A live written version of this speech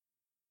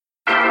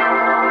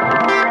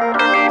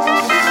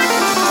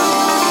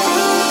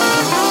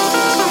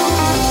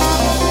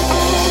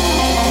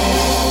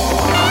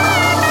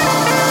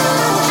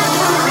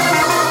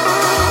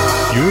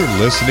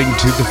listening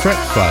to The Fret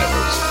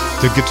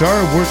Files, the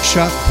Guitar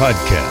Workshop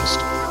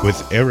podcast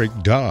with Eric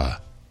Daw.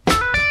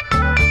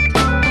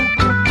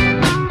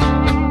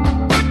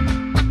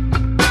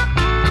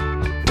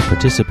 To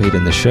participate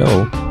in the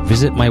show,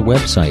 visit my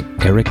website,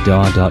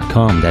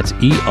 ericdaw.com. That's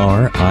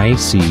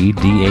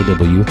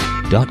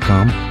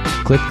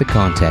ERICDAW.com. Click the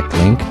contact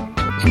link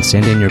and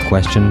send in your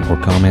question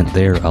or comment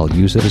there. I'll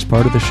use it as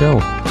part of the show.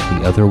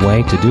 The other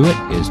way to do it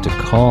is to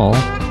call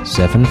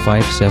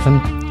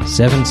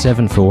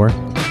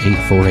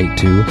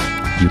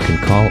 757-774-8482. You can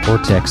call or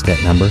text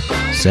that number,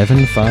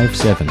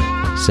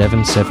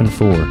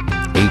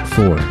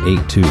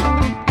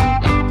 757-774-8482.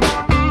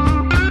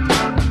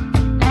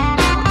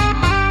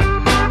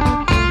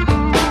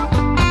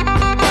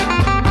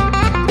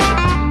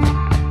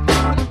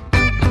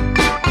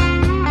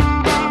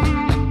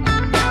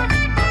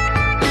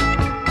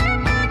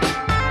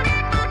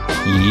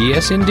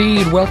 Yes,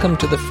 indeed. Welcome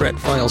to the Fret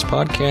Files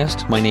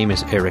podcast. My name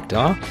is Eric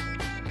Daw.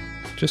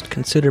 Just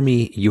consider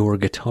me your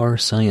guitar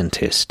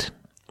scientist,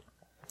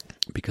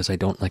 because I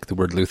don't like the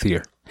word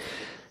luthier.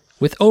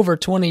 With over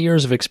 20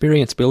 years of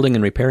experience building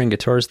and repairing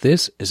guitars,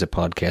 this is a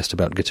podcast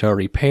about guitar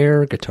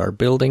repair, guitar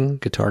building,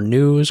 guitar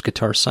news,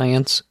 guitar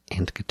science,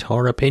 and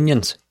guitar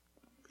opinions.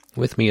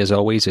 With me, as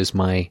always, is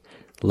my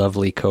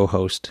lovely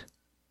co-host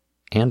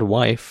and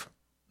wife,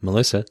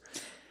 Melissa.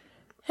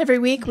 Every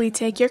week we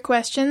take your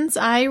questions,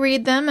 I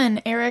read them,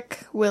 and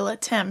Eric will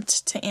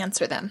attempt to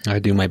answer them. I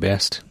do my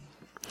best.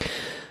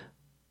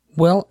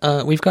 Well,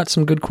 we've got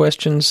some good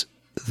questions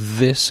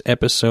this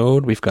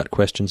episode. We've got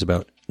questions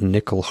about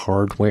nickel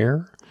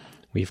hardware.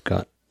 We've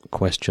got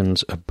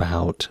questions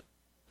about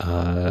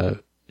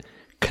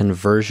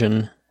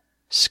conversion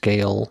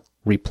scale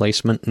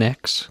replacement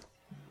necks.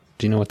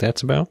 Do you know what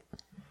that's about?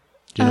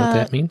 Do you know what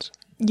that means?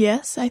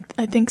 Yes, I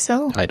think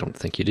so. I don't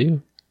think you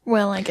do.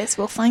 Well, I guess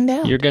we'll find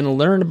out. You're going to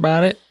learn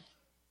about it.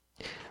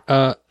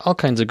 All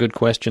kinds of good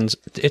questions.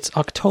 It's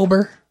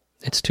October.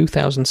 It's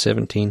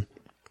 2017.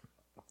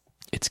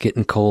 It's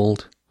getting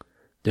cold.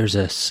 There's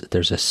a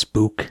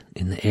spook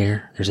in the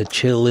air. There's a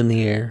chill in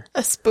the air.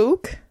 A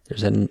spook?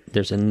 There's a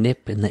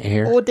nip in the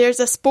air. Oh, there's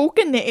a spook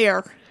in the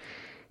air.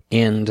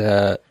 And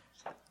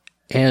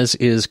as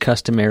is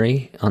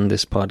customary on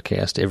this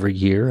podcast every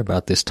year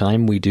about this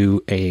time, we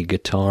do a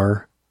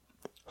guitar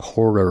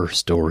horror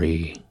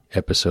story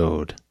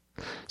episode.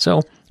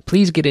 So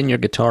please get in your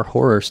guitar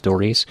horror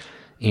stories,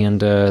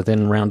 and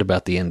then round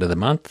about the end of the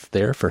month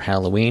there for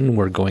Halloween,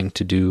 we're going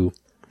to do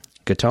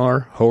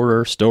guitar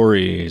horror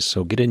stories.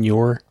 So get in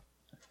your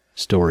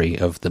story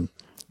of the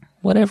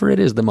whatever it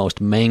is, the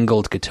most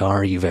mangled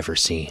guitar you've ever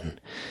seen,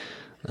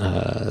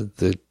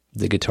 the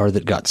guitar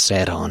that got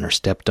sat on or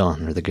stepped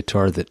on, or the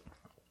guitar that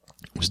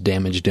was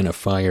damaged in a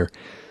fire,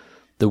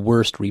 the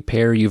worst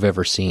repair you've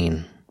ever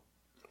seen,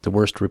 the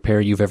worst repair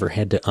you've ever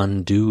had to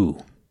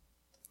undo.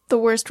 The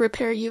worst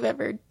repair you've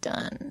ever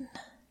done.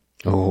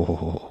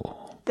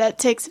 Oh. That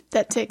takes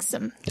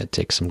some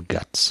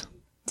guts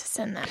to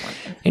send that one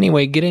in.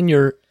 Anyway, get in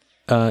your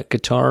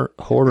guitar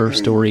horror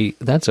story.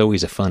 That's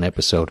always a fun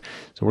episode.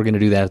 So we're going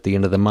to do that at the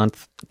end of the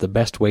month. The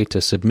best way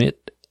to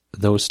submit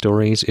those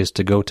stories is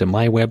to go to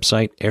my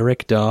website,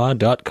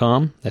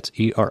 ericdaw.com. That's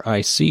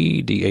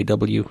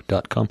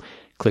ERICDAW.com.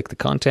 Click the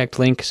contact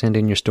link, send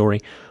in your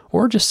story,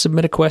 or just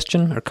submit a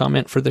question or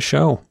comment for the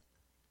show.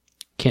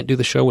 Can't do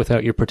the show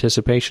without your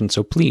participation,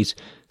 so please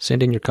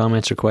send in your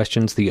comments or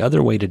questions. The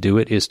other way to do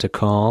it is to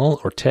call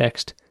or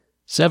text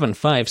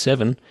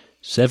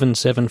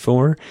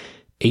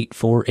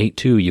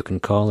 757-774-8482. You can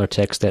call or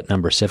text that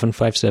number,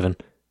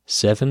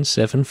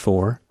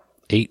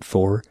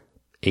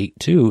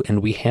 757-774-8482.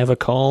 And we have a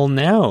call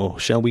now.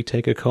 Shall we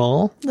take a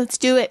call? Let's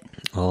do it.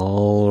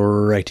 All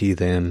righty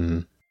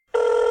then.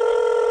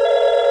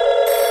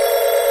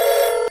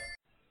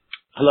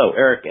 Hello,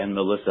 Eric and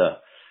Melissa.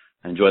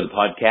 Enjoy the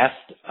podcast.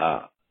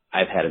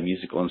 I've had a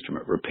musical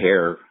instrument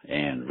repair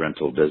and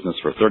rental business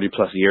for 30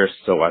 plus years,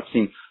 so I've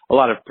seen a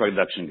lot of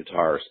production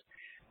guitars.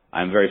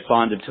 I'm very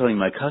fond of telling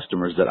my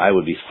customers that I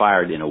would be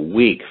fired in a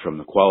week from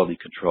the quality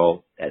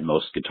control at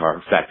most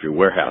guitar factory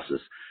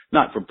warehouses,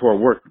 not for poor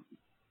work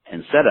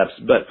and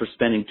setups, but for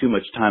spending too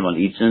much time on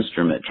each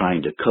instrument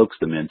trying to coax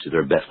them into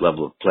their best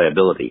level of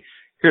playability.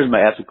 Here's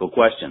my ethical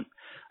question.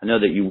 I know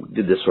that you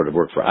did this sort of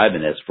work for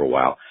Ibanez for a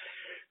while.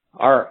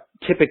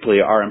 Typically,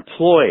 our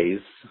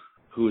employees,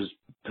 whose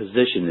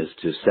position is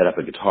to set up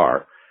a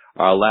guitar,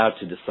 are allowed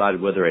to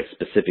decide whether a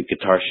specific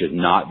guitar should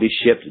not be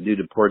shipped due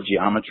to poor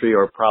geometry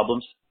or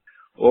problems,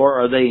 or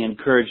are they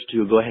encouraged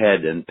to go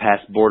ahead and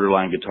pass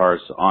borderline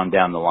guitars on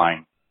down the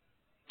line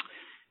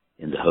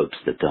in the hopes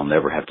that they'll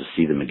never have to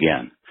see them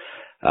again?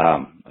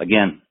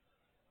 Again,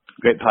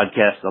 great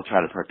podcast. I'll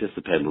try to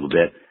participate a little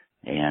bit,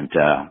 and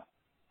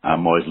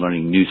I'm always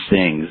learning new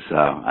things.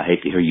 I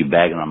hate to hear you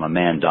bagging on my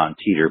man, Don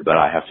Teeter, but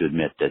I have to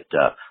admit that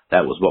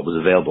that was what was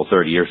available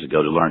 30 years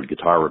ago to learn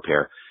guitar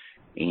repair.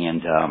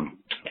 And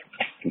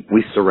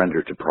we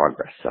surrender to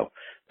progress. So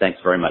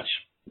thanks very much.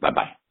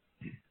 Bye-bye.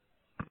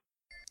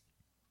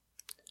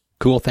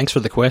 Cool. Thanks for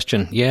the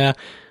question. Yeah,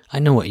 I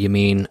know what you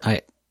mean.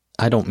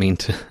 I don't mean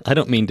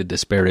to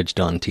disparage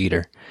Don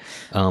Teeter.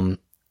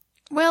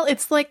 Well,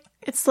 it's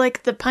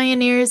like the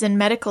pioneers in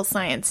medical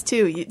science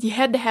too. You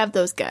had to have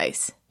those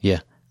guys.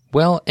 Yeah.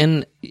 Well,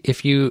 and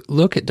if you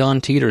look at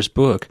Don Teeter's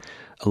book,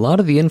 a lot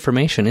of the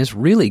information is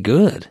really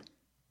good.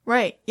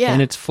 Right, yeah.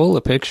 And it's full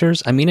of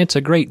pictures. I mean, it's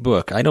a great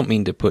book. I don't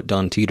mean to put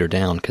Don Teeter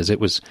down, because it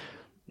was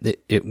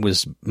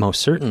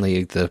most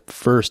certainly the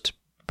first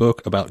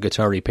book about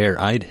guitar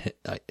repair I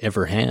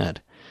ever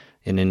had.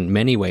 And in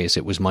many ways,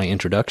 it was my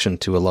introduction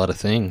to a lot of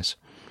things.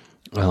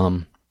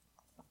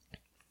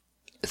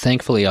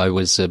 Thankfully, I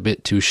was a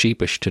bit too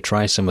sheepish to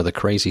try some of the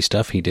crazy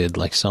stuff he did,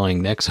 like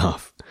sawing necks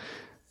off.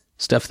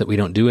 Stuff that we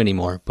don't do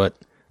anymore. But,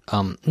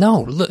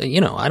 no, look,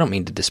 I don't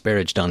mean to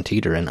disparage Don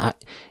Teeter. And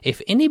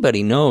if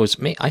anybody knows,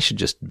 I should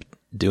just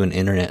do an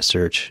internet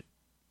search.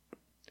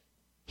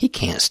 He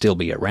can't still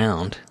be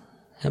around.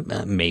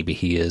 Maybe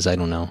he is. I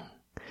don't know.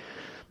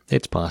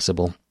 It's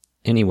possible.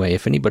 Anyway,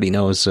 if anybody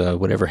knows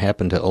whatever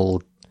happened to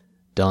old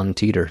Don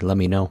Teeter, let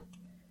me know.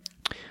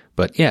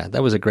 But yeah,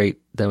 that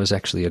was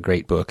actually a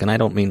great book. And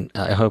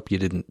I hope you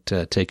didn't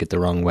take it the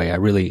wrong way. I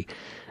really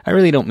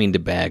don't mean to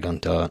bag on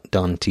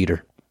Don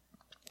Teeter.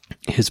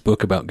 His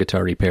book about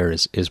guitar repair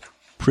is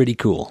pretty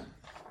cool.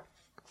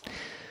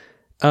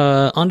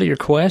 Onto your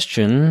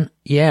question.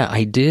 Yeah,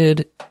 I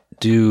did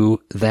do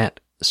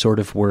that sort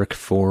of work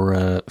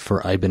for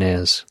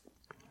Ibanez.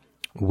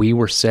 We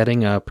were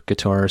setting up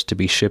guitars to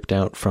be shipped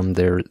out from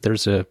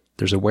there's a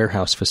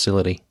warehouse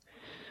facility,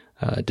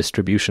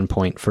 distribution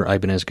point for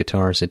Ibanez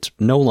guitars. It's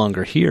no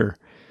longer here,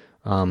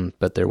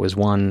 but there was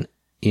one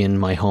in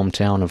my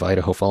hometown of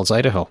Idaho Falls,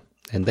 Idaho,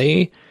 and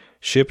they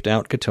shipped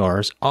out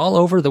guitars all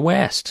over the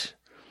West.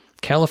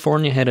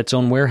 California had its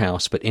own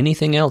warehouse, but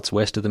anything else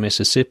west of the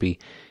Mississippi,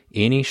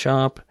 any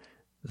shop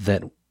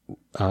that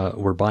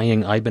were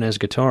buying Ibanez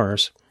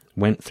guitars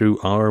went through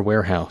our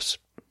warehouse.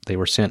 They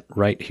were sent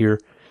right here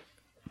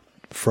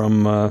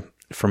from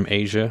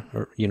Asia,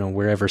 or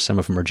wherever. Some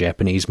of them are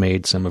Japanese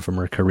made, some of them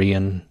are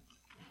Korean,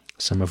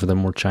 some of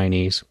them were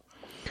Chinese.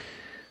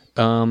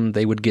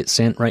 They would get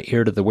sent right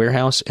here to the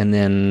warehouse, and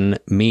then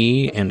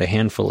me and a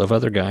handful of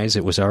other guys,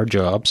 it was our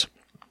jobs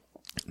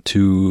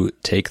to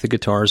take the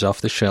guitars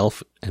off the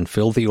shelf and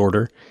fill the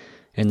order,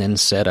 and then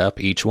set up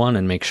each one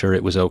and make sure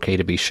it was okay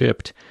to be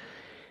shipped.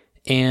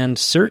 And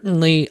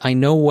certainly I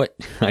know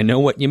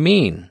what you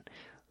mean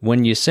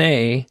when you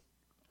say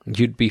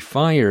you'd be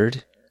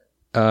fired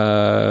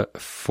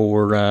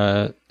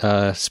for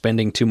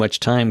spending too much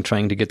time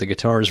trying to get the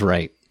guitars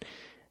right.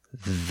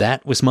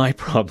 That was my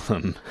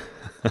problem.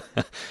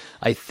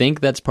 I think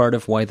that's part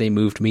of why they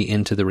moved me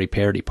into the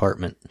repair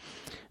department.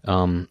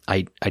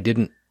 I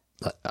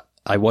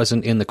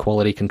wasn't in the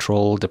quality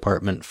control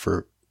department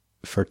for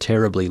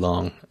terribly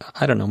long.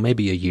 I don't know,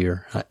 maybe a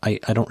year. I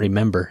don't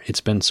remember.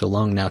 It's been so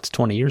long now. It's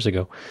 20 years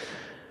ago.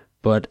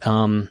 But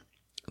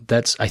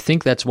I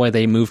think that's why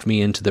they moved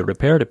me into the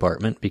repair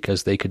department,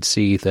 because they could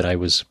see that I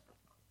was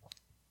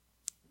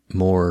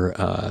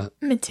more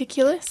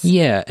meticulous.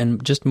 Yeah,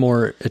 and just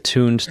more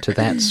attuned to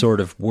that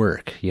sort of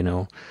work,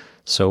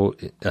 So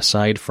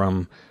aside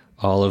from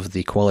all of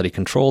the quality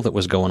control that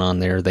was going on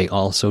there, they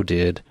also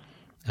did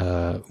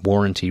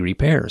warranty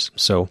repairs.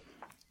 So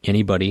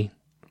anybody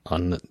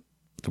on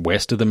the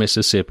west of the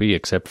Mississippi,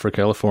 except for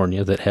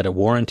California, that had a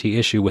warranty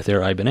issue with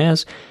their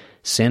Ibanez,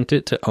 sent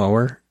it to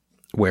our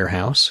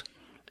warehouse,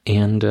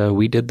 and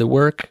we did the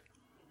work,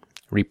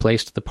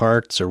 replaced the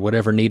parts or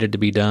whatever needed to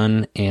be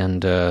done,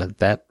 and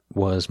that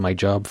was my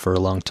job for a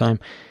long time.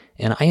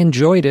 And I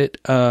enjoyed it,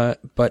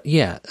 but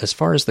yeah, as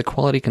far as the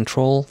quality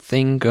control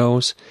thing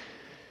goes,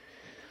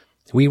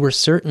 we were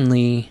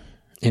certainly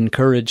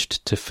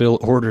encouraged to fill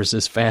orders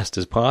as fast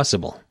as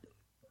possible.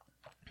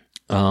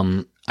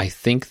 I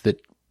think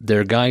that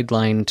their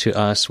guideline to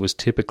us was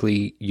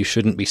typically you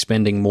shouldn't be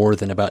spending more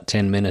than about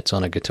 10 minutes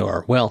on a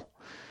guitar. Well,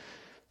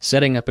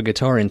 setting up a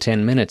guitar in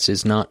 10 minutes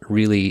is not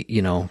really,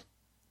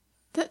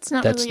 that's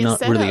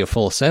not really a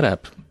full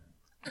setup.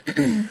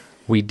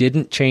 We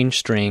didn't change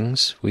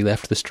strings. We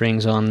left the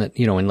strings on that,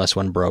 unless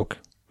one broke.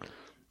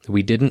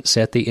 We didn't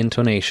set the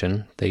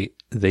intonation. They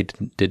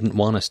didn't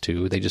want us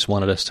to. They just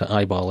wanted us to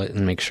eyeball it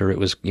and make sure it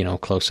was,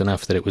 close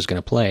enough that it was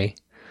going to play.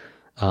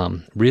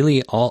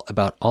 Really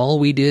about all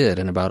we did,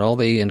 and about all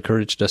they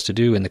encouraged us to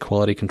do in the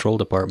quality control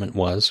department,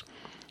 was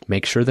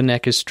make sure the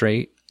neck is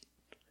straight,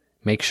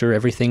 make sure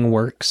everything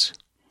works,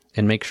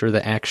 and make sure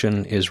the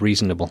action is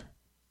reasonable.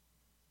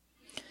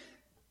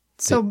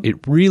 So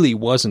it really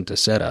wasn't a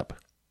setup.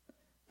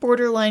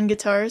 Borderline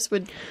guitars.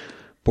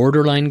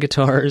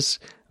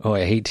 Oh,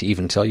 I hate to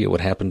even tell you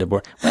what happened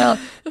to Well,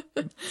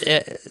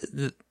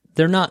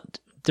 they're not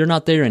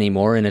there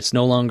anymore, and it's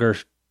no longer.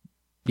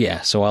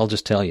 Yeah, so I'll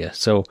just tell you.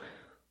 So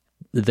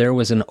there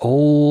was an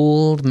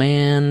old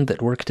man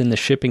that worked in the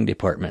shipping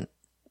department,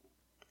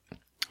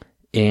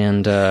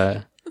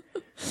 and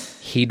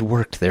he'd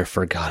worked there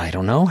for, God, I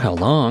don't know how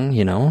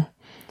long,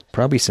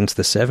 probably since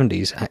the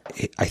 70s.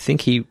 I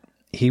think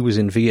he was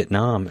in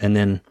Vietnam, and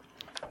then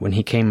when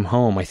he came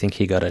home, I think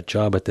he got a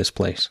job at this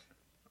place.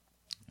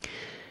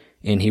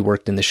 And he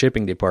worked in the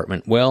shipping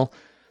department. Well,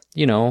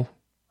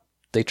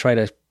 they try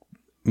to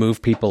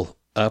move people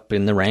up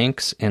in the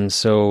ranks, and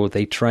so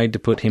they tried to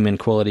put him in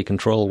quality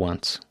control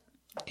once,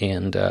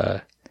 and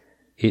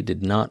it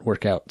did not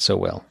work out so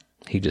well.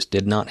 He just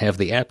did not have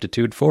the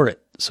aptitude for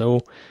it,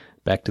 so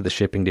back to the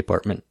shipping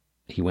department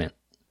he went.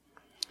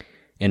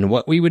 And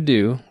what we would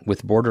do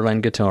with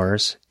Borderline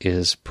guitars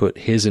is put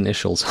his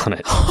initials on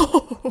it.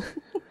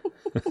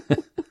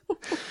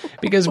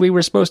 Because we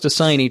were supposed to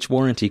sign each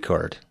warranty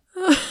card.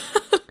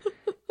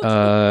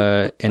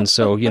 And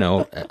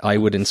so, I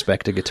would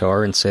inspect a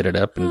guitar and set it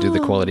up and do the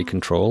quality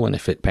control, and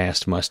if it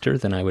passed muster,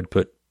 then I would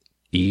put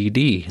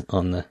ED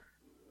on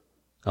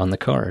the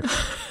card,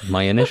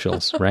 my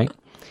initials, right?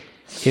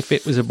 If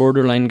it was a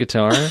Borderline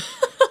guitar,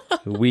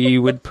 we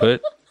would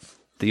put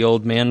the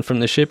old man from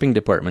the shipping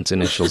department's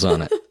initials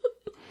on it.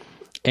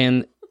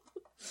 And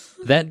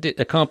that did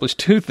accomplish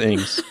two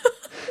things.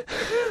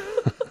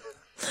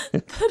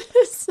 That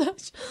is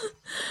such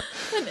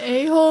an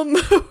a-hole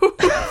move.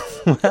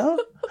 Well,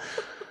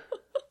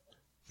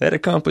 that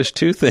accomplished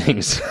two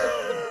things.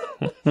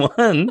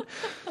 One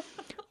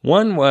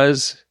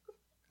was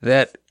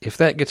that if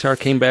that guitar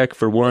came back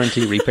for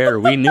warranty repair,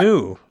 we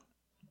knew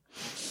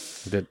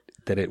that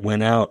it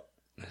went out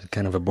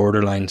kind of a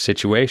borderline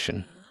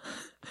situation.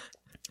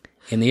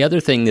 And the other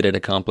thing that it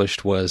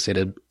accomplished was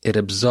it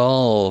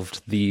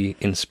absolved the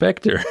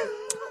inspector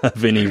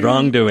of any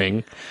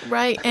wrongdoing.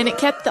 Right, and it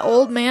kept the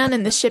old man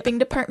in the shipping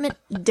department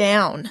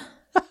down.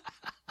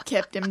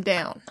 Kept him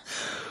down.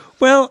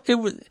 Well, it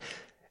was,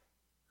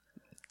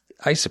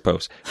 I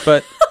suppose,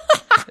 but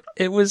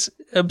it was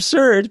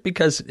absurd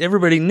because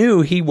everybody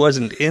knew he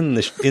wasn't in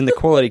the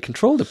quality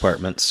control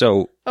department.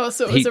 So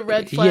so it was a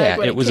red flag. Yeah,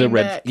 when it was came a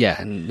red. back. Yeah,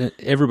 and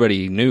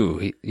everybody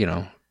knew.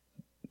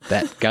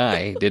 That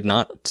guy did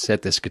not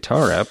set this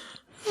guitar up.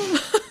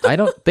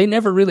 They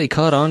never really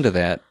caught on to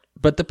that.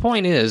 But the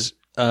point is,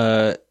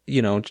 that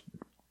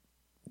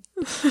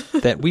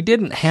we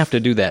didn't have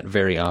to do that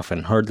very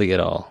often, hardly at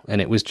all.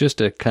 And it was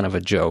just a kind of a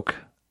joke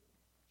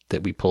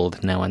that we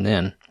pulled now and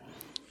then.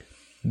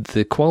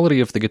 The quality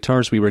of the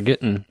guitars we were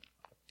getting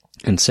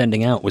and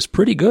sending out was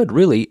pretty good,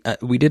 really.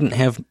 We didn't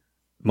have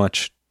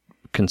much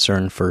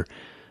concern for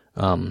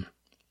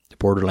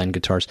Borderline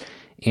guitars.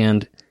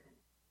 And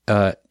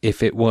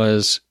if it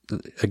was,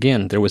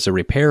 again, there was a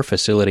repair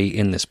facility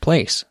in this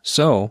place.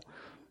 So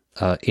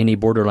any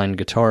Borderline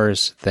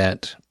guitars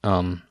that,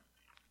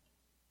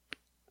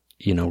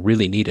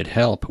 really needed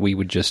help, we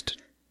would just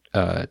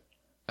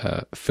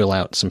fill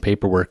out some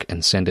paperwork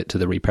and send it to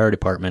the repair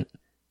department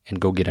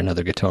and go get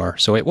another guitar.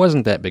 So it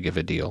wasn't that big of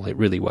a deal. It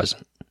really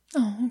wasn't.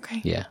 Oh,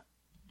 okay. Yeah.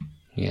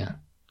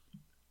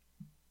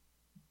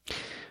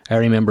 I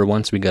remember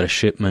once we got a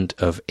shipment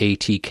of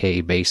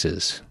ATK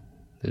basses.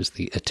 There's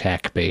the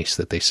attack bass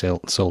that they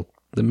sold.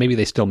 Maybe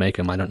they still make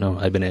them. I don't know.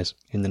 Ibanez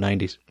in the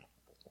 90s.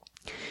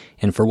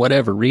 And for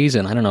whatever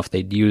reason, I don't know if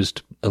they'd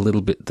used a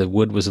little bit, the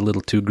wood was a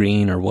little too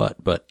green or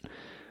what, but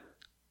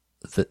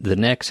the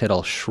necks had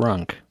all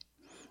shrunk,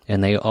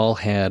 and they all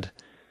had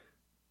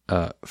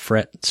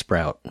fret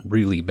sprout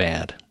really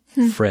bad.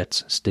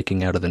 Frets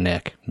sticking out of the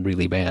neck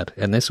really bad.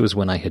 And this was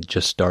when I had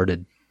just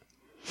started.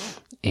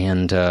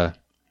 And, there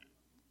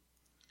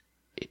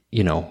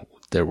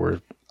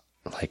were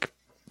like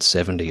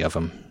 70 of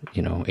them,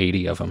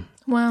 80 of them.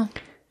 Wow.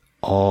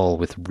 All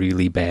with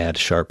really bad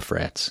sharp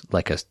frets,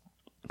 like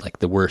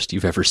the worst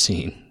you've ever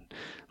seen.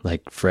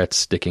 Like frets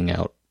sticking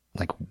out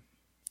like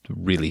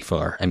really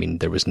far. I mean,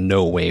 there was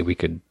no way we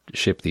could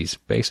ship these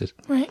basses.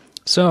 Right.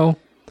 So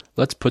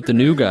let's put the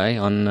new guy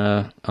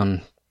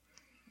on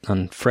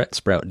fret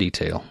sprout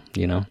detail,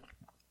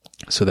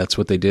 So that's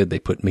what they did. They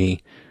put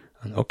me,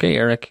 okay,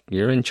 Eric,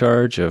 you're in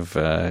charge of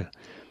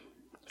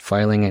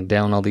filing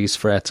down all these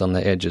frets on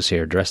the edges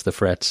here. Dress the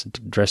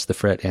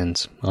fret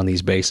ends on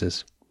these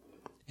basses.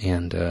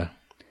 And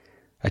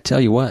I tell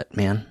you what,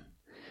 man,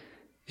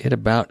 it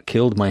about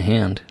killed my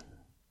hand.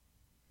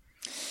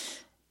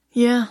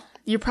 Yeah,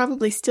 you're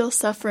probably still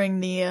suffering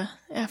the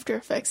after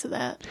effects of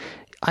that.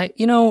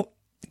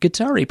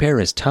 Guitar repair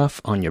is tough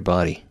on your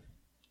body.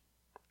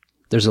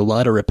 There's a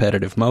lot of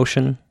repetitive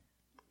motion.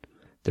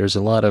 There's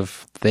a lot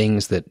of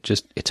things that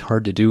it's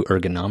hard to do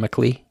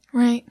ergonomically.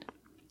 Right.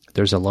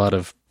 There's a lot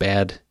of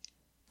bad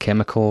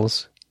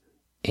chemicals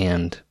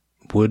and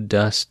wood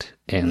dust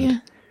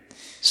and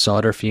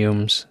solder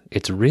fumes.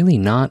 It's really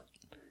not...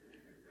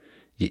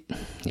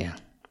 Yeah.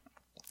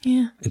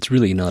 It's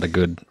really not a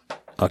good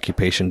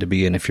occupation to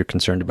be in if you're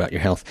concerned about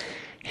your health.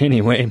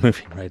 Anyway,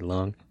 moving right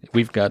along.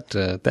 We've got...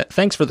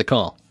 Thanks for the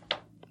call.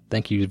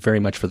 Thank you very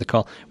much for the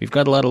call. We've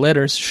got a lot of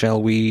letters.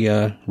 Shall we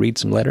read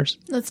some letters?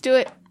 Let's do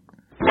it.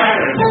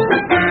 Letters.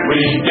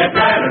 We get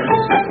letters.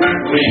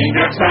 We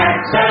get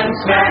stacks and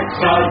stacks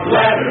of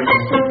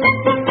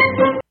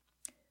letters.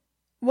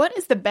 What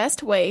is the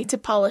best way to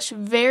polish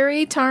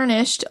very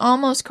tarnished,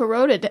 almost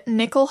corroded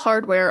nickel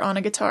hardware on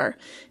a guitar?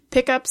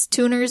 Pickups,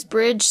 tuners,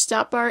 bridge,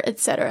 stop bar,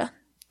 etc.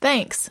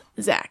 Thanks,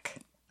 Zach.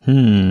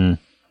 If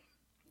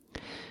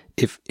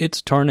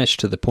it's tarnished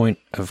to the point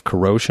of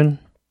corrosion,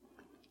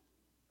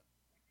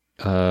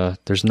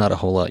 there's not a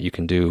whole lot you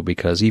can do,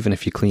 because even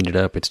if you clean it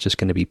up, it's just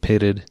going to be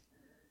pitted.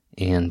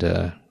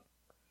 And,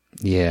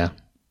 yeah.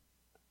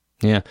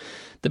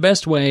 The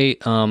best way,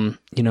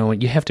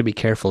 you have to be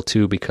careful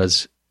too,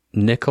 because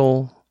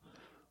nickel,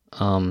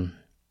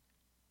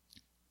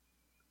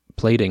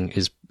 plating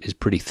is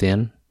pretty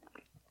thin,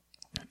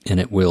 and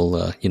it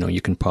will,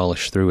 you can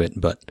polish through it,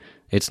 but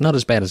it's not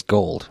as bad as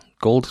gold.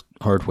 Gold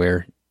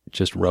hardware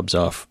just rubs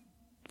off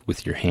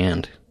with your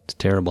hand. It's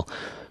terrible.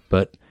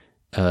 But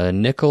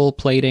nickel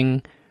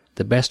plating,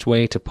 the best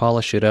way to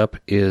polish it up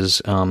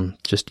is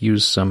just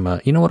use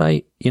some. You know what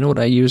I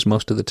use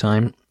most of the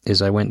time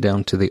is I went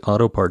down to the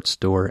auto parts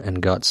store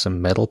and got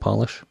some metal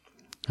polish.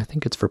 I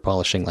think it's for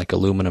polishing like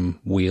aluminum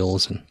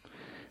wheels and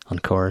on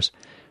cars.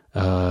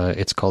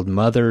 It's called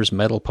Mother's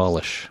Metal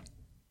Polish,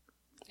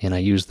 and I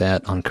use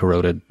that on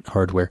corroded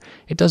hardware.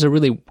 It does a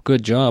really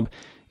good job.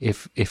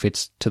 If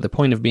it's to the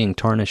point of being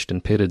tarnished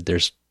and pitted,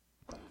 there's,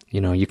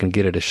 you can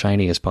get it as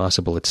shiny as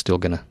possible. It's still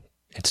gonna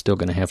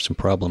have some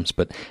problems,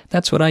 but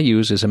that's what I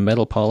use, is a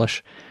metal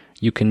polish.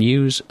 You can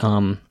use,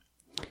 I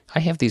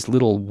have these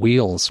little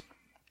wheels,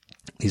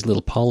 these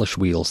little polish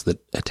wheels that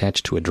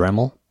attach to a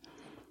Dremel,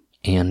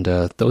 and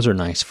those are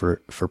nice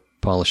for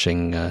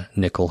polishing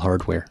nickel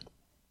hardware.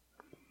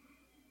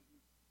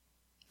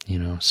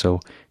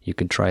 So you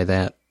could try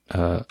that.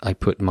 I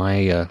put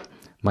my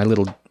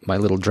little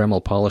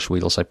Dremel polish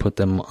wheels, I put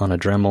them on a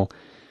Dremel,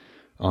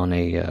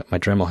 my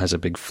Dremel has a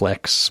big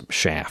flex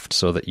shaft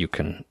so that you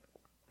can,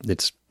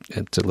 it's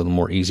a little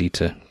more easy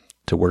to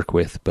work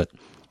with, but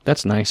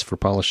that's nice for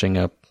polishing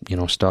up,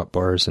 stop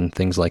bars and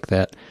things like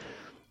that.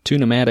 2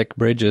 pneumatic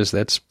bridges,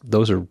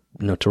 those are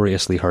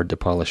notoriously hard to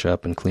polish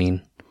up and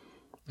clean.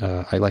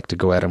 I like to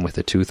go at them with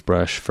a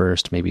toothbrush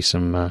first, maybe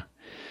some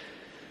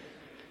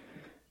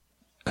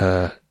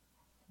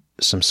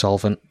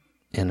solvent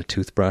and a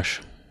toothbrush.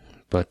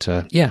 But,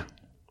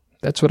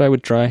 that's what I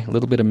would try. A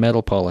little bit of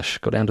metal polish.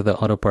 Go down to the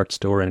auto parts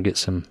store and get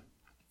some.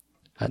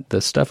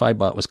 The stuff I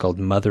bought was called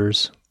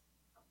Mother's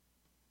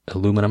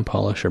Aluminum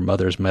Polish or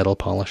Mother's Metal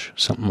Polish,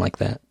 something like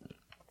that.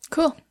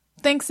 Cool.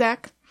 Thanks,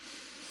 Zach.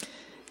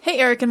 Hey,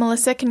 Eric and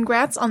Melissa,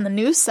 congrats on the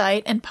new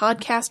site and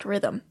podcast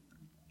rhythm.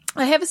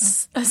 I have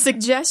a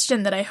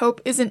suggestion that I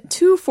hope isn't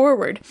too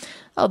forward,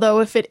 although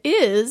if it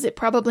is, it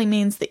probably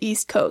means the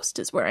East Coast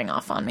is wearing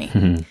off on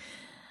me.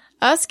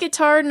 Us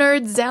guitar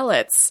nerd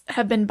zealots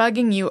have been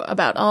bugging you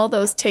about all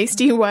those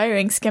tasty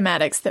wiring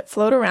schematics that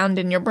float around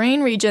in your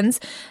brain regions,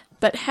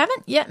 but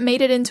haven't yet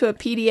made it into a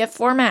PDF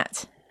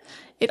format.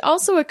 It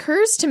also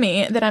occurs to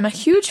me that I'm a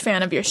huge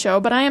fan of your show,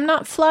 but I am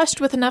not flushed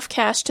with enough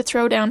cash to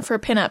throw down for a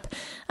pinup.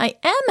 I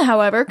am,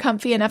 however,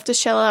 comfy enough to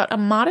shell out a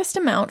modest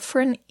amount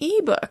for an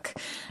ebook.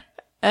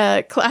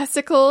 A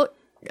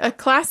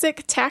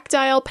classic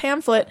tactile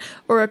pamphlet,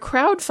 or a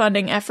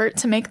crowdfunding effort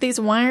to make these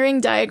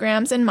wiring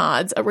diagrams and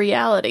mods a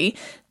reality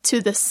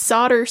to the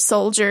solder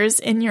soldiers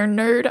in your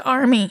nerd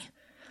army.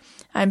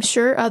 I'm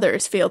sure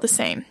others feel the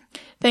same.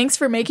 Thanks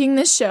for making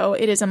this show.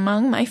 It is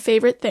among my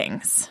favorite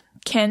things.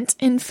 Kent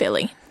in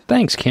Philly.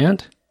 Thanks,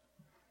 Kent.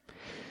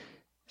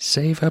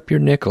 Save up your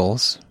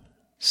nickels.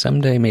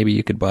 Someday maybe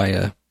you could buy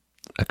a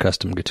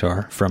custom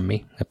guitar from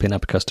me, a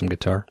pin-up custom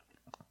guitar.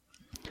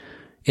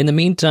 In the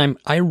meantime,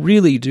 I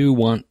really do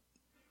want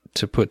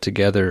to put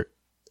together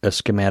a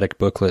schematic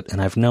booklet,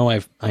 and I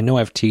know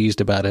I've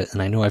teased about it,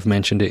 and I know I've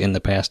mentioned it in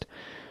the past.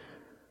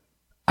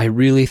 I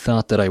really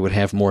thought that I would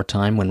have more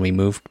time when we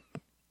moved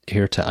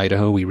here to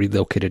Idaho. We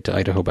relocated to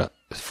Idaho about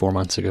 4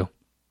 months ago.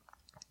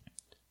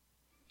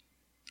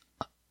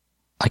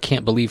 I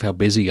can't believe how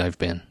busy I've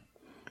been.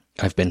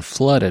 I've been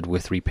flooded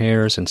with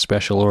repairs and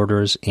special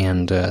orders,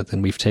 and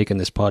then we've taken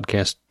this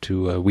podcast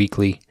to a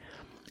weekly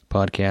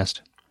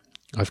podcast.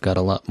 I've got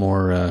a lot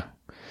more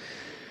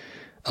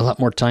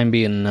time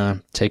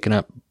being taken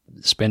up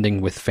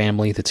spending with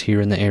family that's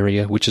here in the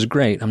area, which is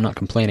great. I'm not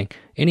complaining.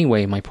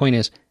 Anyway, my point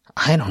is,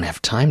 I don't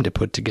have time to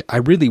put together. I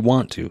really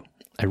want to.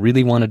 I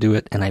really want to do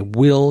it, and I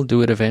will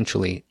do it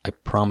eventually. I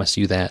promise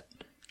you that.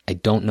 I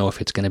don't know if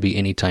it's going to be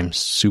anytime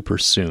super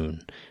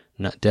soon.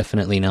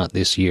 Definitely not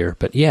this year.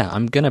 But yeah,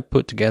 I'm going to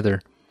put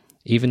together,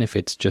 even if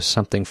it's just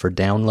something for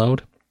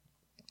download,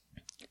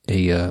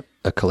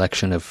 a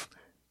collection of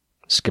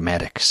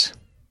schematics.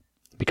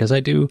 Because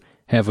I do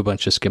have a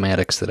bunch of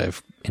schematics that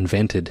I've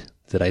invented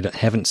that I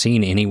haven't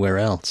seen anywhere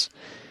else.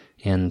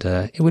 And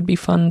it would be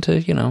fun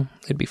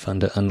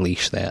to,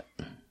 unleash that.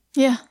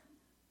 Yeah.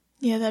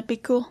 Yeah, that'd be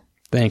cool.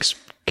 Thanks,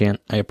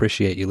 Kent. I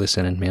appreciate you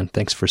listening, man.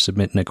 Thanks for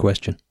submitting a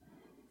question.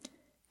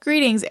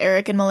 Greetings,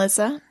 Eric and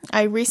Melissa.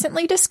 I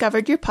recently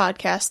discovered your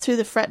podcast through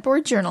the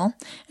Fretboard Journal,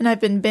 and I've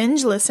been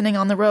binge listening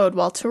on the road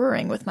while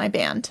touring with my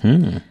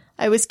band.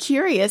 I was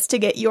curious to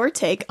get your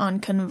take on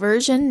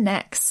conversion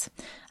necks.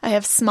 I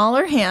have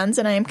smaller hands,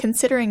 and I am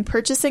considering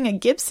purchasing a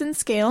Gibson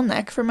scale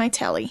neck for my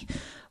telly.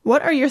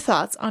 What are your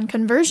thoughts on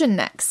conversion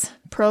necks?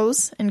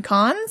 Pros and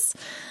cons?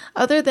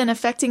 Other than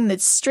affecting the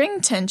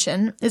string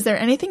tension, is there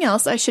anything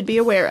else I should be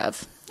aware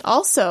of?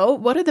 Also,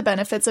 what are the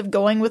benefits of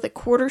going with a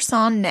quarter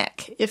sawn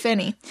neck, if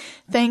any?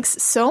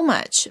 Thanks so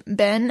much,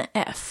 Ben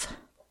F.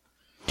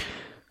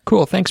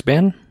 Cool. Thanks,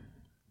 Ben.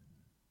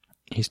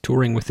 He's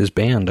touring with his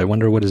band. I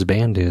wonder what his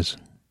band is.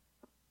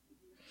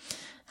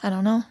 I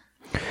don't know.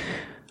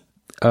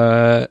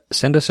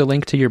 Send us a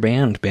link to your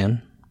band,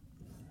 Ben.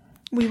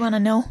 We want to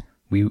know.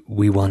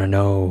 We want to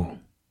know.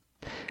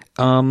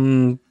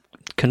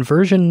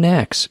 Conversion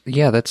necks.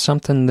 Yeah, that's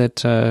something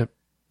that I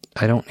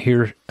don't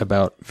hear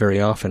about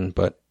very often,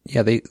 but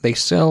yeah, they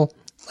sell,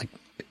 like,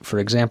 for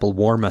example,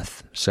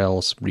 Warmoth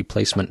sells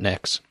replacement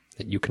necks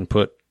that you can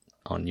put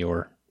on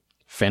your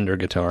Fender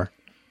guitar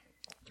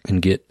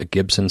and get a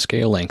Gibson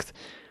scale length.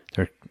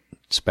 They're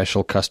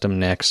special custom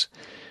necks.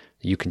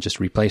 You can just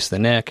replace the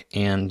neck,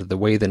 and the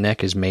way the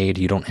neck is made,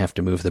 you don't have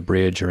to move the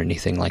bridge or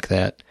anything like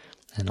that.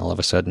 And all of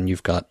a sudden,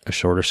 you've got a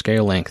shorter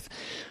scale length.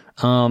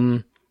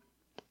 Pros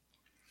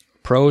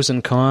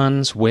and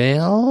cons,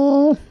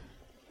 well,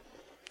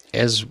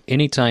 as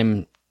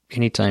anytime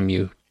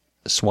you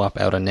swap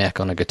out a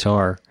neck on a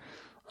guitar,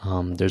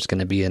 there's going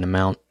to be an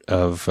amount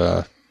of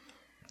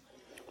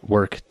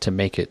work to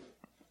make it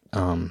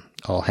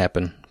all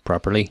happen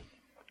properly.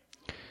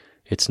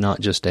 It's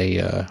not just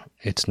a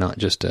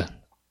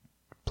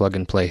plug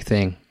and play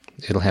thing.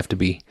 It'll have to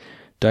be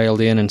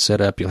dialed in and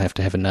set up. You'll have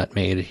to have a nut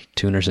made,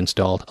 tuners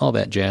installed, all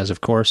that jazz.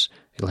 Of course,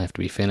 it'll have to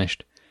be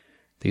finished.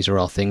 These are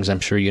all things I'm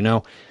sure you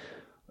know.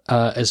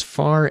 As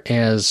far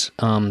as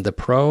the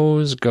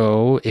pros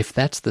go, if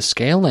that's the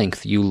scale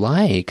length you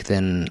like,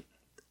 then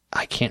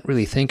I can't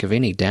really think of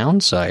any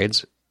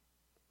downsides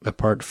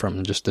apart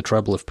from just the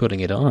trouble of putting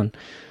it on.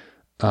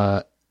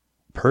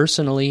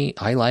 Personally,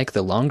 I like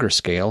the longer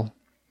scale.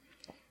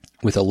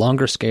 With a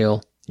longer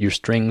scale, your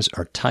strings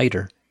are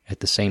tighter at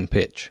the same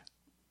pitch.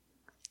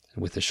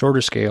 With a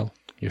shorter scale,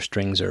 your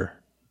strings are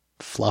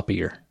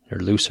floppier or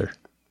looser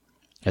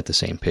at the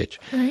same pitch.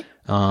 Right.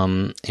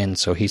 And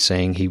so he's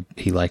saying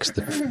he likes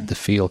the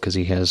feel because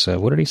he has,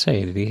 what did he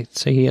say? Did he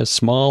say he has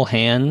small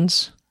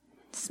hands?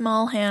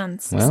 Small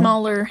hands. Well,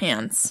 Smaller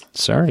hands.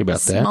 Sorry about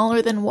that.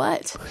 Smaller than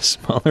what?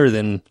 Smaller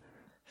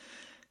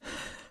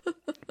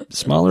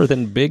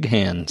than big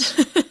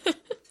hands.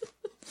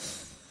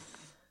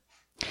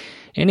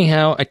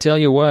 Anyhow, I tell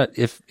you what,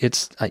 if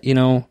it's,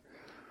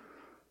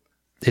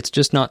 it's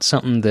just not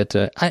something that,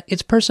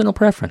 it's personal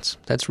preference.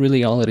 That's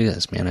really all it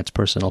is, man. It's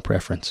personal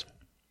preference.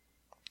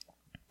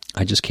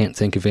 I just can't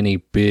think of any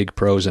big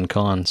pros and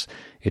cons.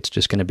 It's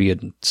just going to be a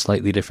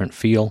slightly different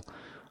feel.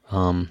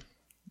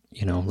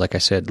 Like I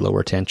said,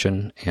 lower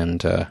tension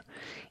and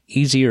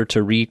easier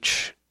to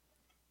reach,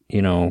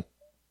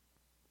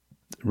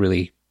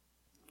 really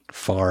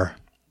far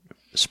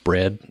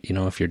spread.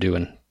 If you're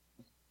doing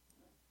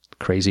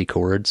crazy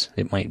chords,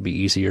 it might be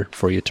easier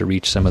for you to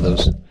reach some of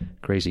those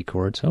crazy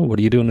chords. Oh, what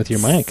are you doing with your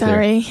mic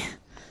Sorry.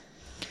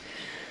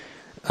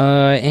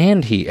 there?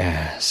 And he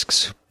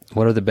asks,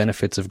 what are the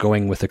benefits of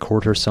going with a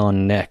quarter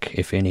sawn neck,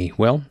 if any?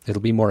 Well,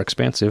 it'll be more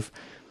expensive.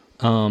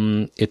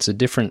 It's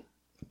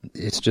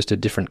just a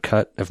different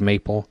cut of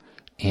maple,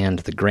 and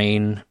the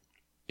grain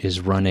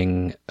is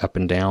running up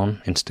and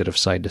down instead of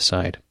side to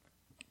side.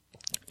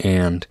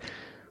 And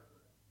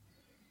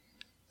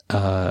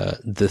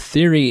the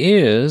theory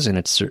is, and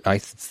I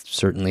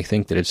certainly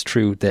think that it's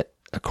true, that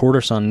a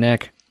quarter sawn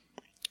neck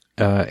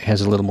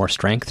has a little more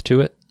strength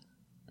to it,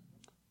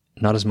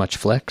 not as much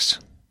flex.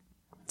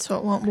 So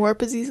it won't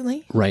warp as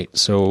easily? Right,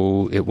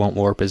 so it won't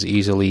warp as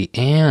easily,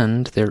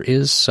 and there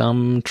is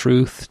some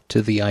truth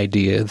to the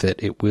idea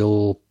that it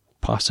will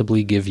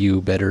possibly give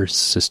you better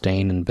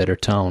sustain and better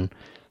tone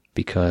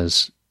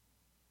because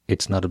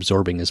it's not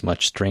absorbing as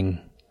much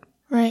string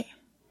Right.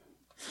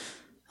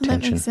 Well, that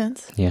tension. makes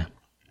sense. Yeah.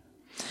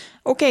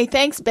 Okay,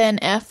 thanks, Ben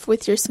F.,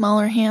 with your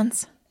smaller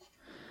hands.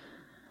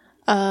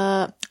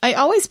 I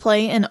always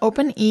play an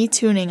open E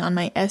tuning on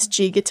my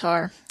SG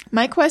guitar.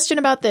 My question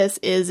about this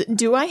is,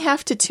 do I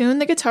have to tune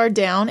the guitar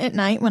down at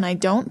night when I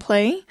don't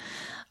play?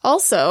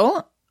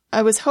 Also,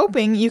 I was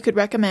hoping you could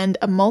recommend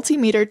a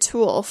multimeter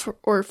tool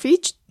or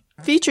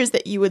features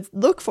that you would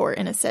look for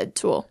in a said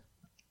tool.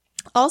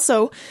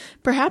 Also,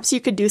 perhaps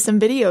you could do some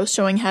videos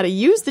showing how to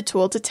use the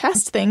tool to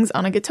test things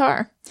on a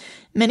guitar.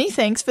 Many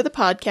thanks for the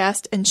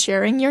podcast and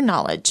sharing your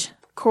knowledge.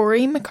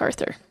 Corey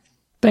MacArthur.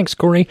 Thanks,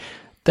 Corey.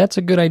 That's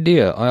a good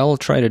idea. I'll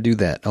try to do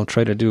that. I'll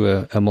try to do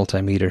a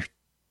multimeter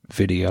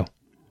video.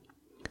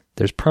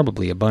 There's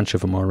probably a bunch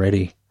of them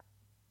already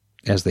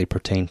as they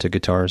pertain to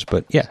guitars,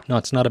 but yeah, no,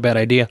 it's not a bad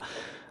idea.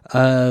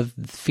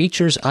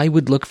 Features I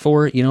would look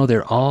for,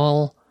 they're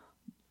all,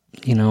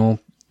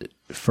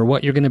 for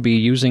what you're going to be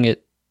using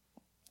it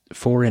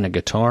for in a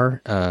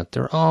guitar,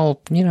 they're all,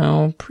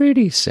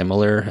 pretty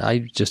similar. I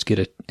just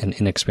get an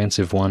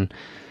inexpensive one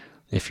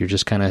if you're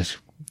just kind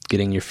of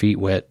getting your feet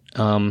wet.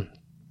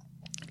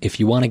 If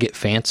you want to get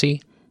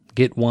fancy,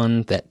 get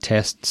one that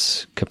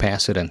tests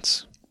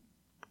capacitance,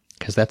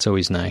 because that's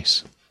always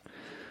nice.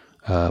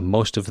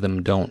 Most of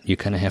them don't. You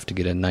kind of have to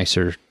get a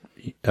nicer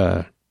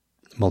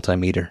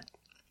multimeter.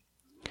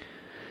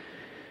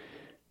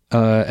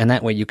 And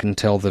that way you can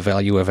tell the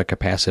value of a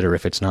capacitor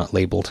if it's not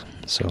labeled.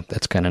 So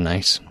that's kind of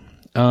nice.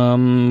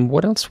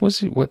 What else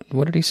was it?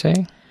 What did he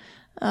say?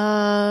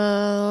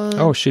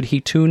 Oh, should he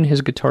tune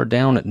his guitar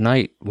down at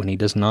night when he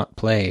does not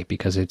play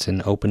because it's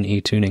in open E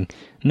tuning?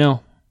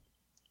 No,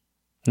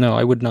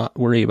 I would not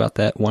worry about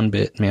that one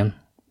bit, man.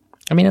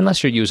 I mean,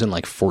 unless you're using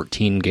like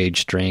 14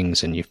 gauge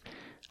strings and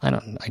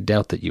I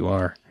doubt that you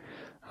are.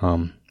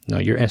 No,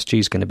 your SG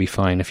is going to be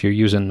fine. If you're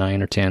using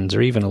 9 or 10s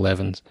or even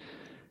 11s,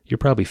 you're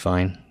probably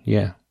fine.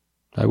 Yeah,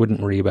 I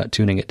wouldn't worry about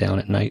tuning it down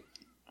at night.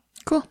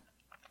 Cool.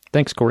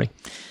 Thanks, Corey.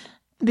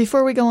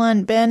 Before we go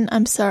on, Ben,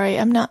 I'm sorry.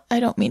 I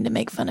don't mean to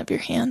make fun of your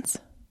hands.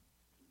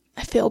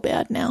 I feel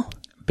bad now.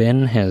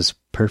 Ben has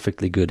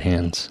perfectly good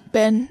hands.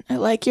 Ben, I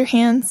like your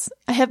hands.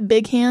 I have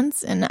big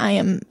hands, and I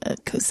am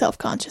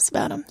self-conscious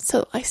about them,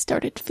 so I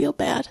started to feel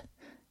bad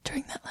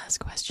during that last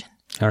question.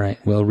 All right,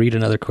 well, read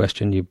another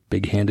question, you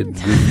big-handed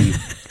goofy.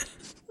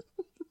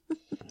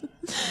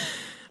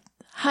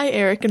 Hi,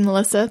 Eric and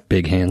Melissa.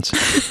 Big hands.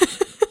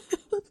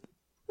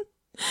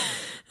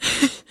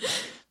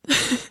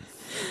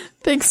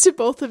 Thanks to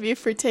both of you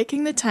for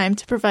taking the time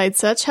to provide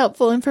such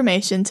helpful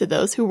information to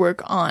those who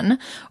work on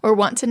or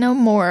want to know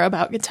more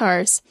about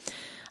guitars.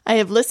 I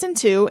have listened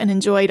to and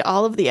enjoyed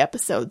all of the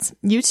episodes.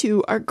 You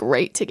two are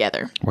great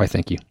together. Why,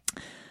 thank you.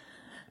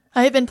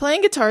 I have been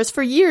playing guitars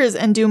for years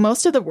and do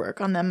most of the work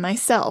on them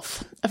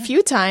myself. A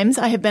few times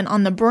I have been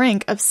on the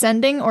brink of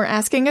sending or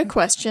asking a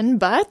question,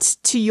 but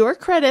to your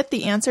credit,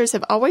 the answers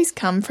have always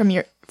come from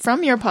your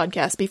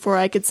podcast before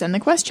I could send the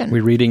question.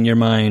 We're reading your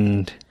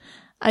mind.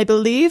 I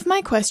believe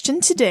my question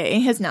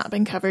today has not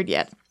been covered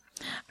yet.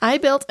 I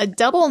built a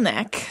double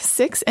neck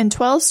 6 and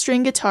 12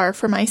 string guitar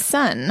for my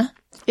son.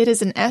 It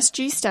is an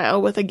SG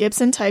style with a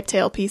Gibson type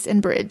tailpiece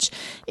and bridge.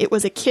 It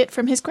was a kit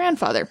from his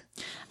grandfather.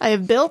 I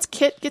have built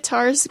kit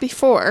guitars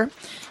before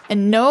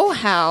and know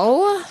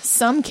how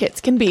some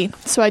kits can be.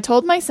 So I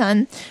told my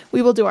son,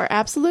 we will do our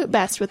absolute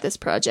best with this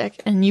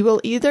project, and you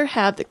will either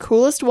have the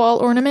coolest wall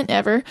ornament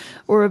ever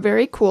or a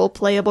very cool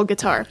playable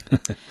guitar.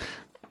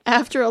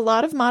 After a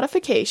lot of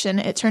modification,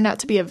 it turned out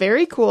to be a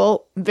very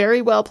cool,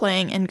 very well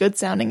playing, and good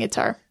sounding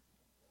guitar.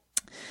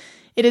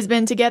 It has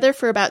been together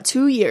for about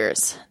 2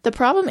 years. The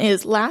problem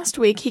is, last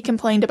week he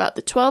complained about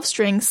the 12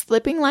 strings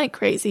slipping like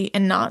crazy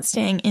and not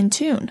staying in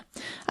tune.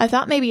 I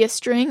thought maybe a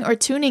string or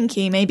tuning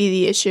key may be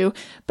the issue,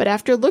 but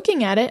after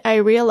looking at it, I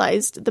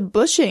realized the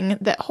bushing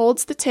that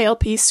holds the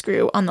tailpiece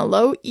screw on the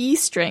low E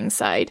string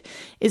side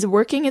is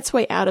working its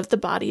way out of the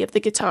body of the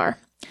guitar.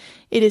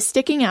 It is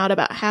sticking out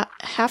about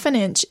half an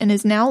inch and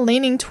is now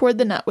leaning toward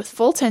the nut with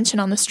full tension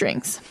on the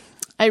strings.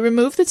 I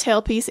removed the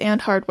tailpiece and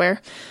hardware.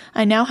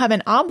 I now have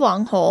an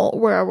oblong hole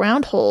where a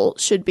round hole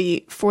should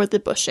be for the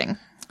bushing.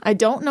 I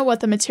don't know what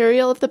the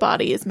material of the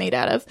body is made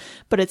out of,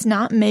 but it's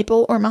not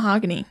maple or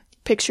mahogany.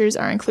 Pictures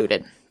are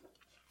included.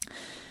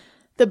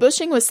 The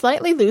bushing was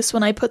slightly loose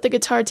when I put the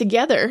guitar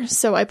together,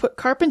 so I put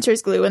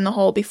carpenter's glue in the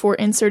hole before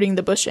inserting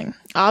the bushing.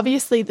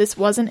 Obviously, this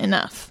wasn't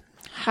enough.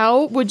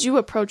 How would you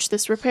approach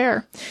this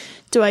repair?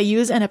 Do I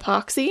use an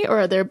epoxy,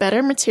 or are there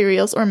better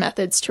materials or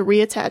methods to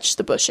reattach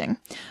the bushing?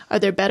 Are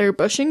there better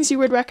bushings you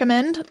would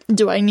recommend?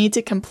 Do I need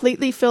to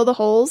completely fill the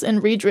holes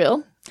and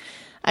re-drill?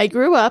 I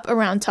grew up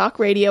around talk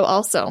radio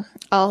also.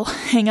 I'll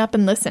hang up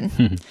and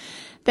listen.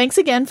 Thanks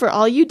again for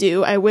all you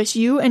do. I wish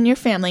you and your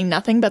family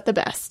nothing but the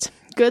best.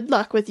 Good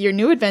luck with your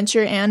new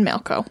adventure and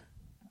Melco.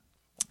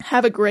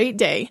 Have a great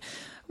day.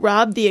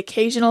 Rob, the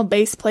occasional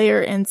bass player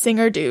and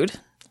singer dude.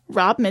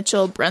 Rob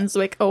Mitchell,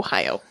 Brunswick,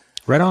 Ohio.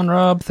 Right on,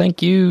 Rob.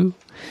 Thank you.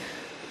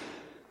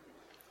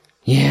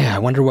 Yeah, I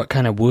wonder what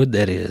kind of wood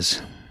that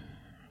is.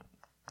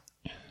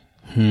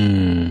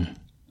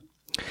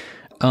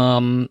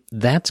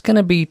 That's going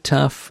to be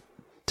tough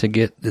to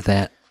get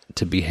that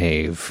to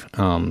behave.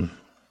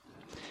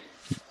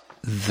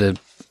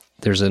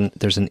 There's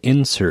an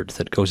insert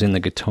that goes in the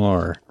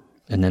guitar,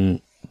 and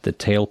then the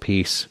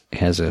tailpiece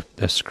has a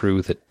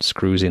screw that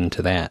screws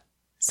into that.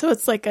 So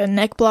it's like a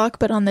neck block,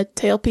 but on the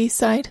tailpiece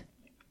side?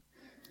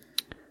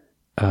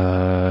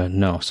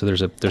 No. So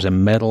there's a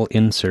metal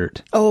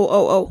insert.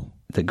 Oh.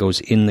 That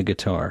goes in the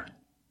guitar.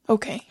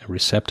 Okay. A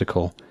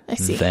receptacle. I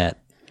see. That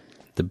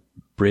the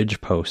bridge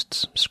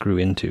posts screw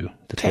into,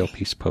 the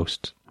tailpiece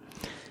posts.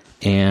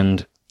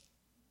 And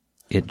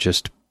it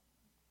just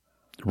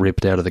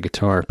ripped out of the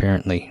guitar,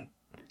 apparently.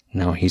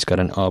 Now he's got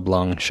an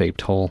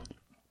oblong-shaped hole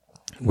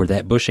where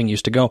that bushing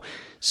used to go.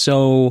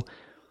 So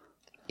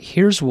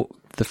here's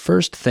the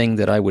first thing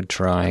that I would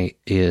try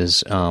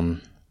is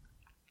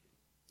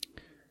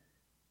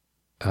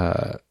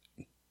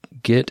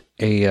get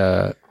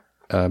a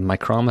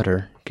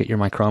micrometer. Get your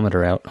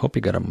micrometer out. Hope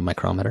you got a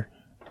micrometer.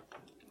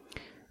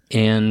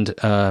 And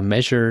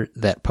measure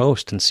that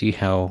post and see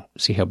how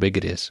big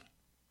it is.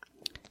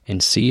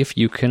 And see if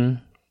you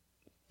can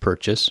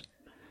purchase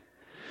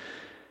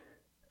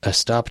a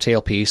stop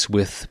tailpiece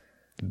with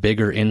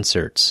bigger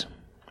inserts.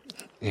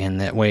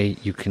 And that way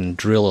you can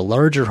drill a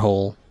larger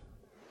hole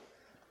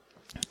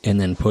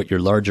and then put your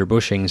larger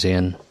bushings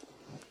in,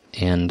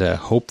 and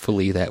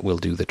hopefully that will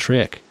do the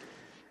trick.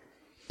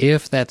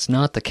 If that's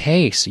not the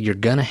case, you're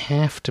going to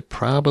have to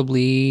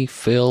probably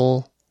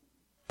fill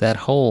that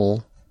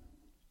hole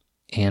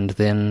and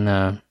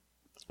then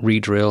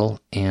re-drill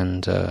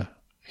and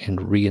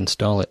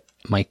reinstall it.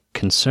 My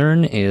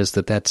concern is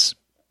that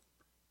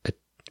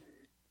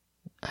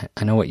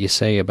I know what you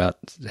say about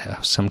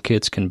how some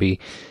kits can be.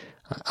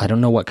 I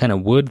don't know what kind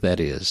of wood that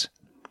is.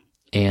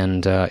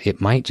 And it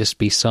might just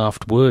be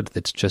soft wood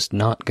that's just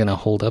not going to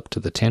hold up to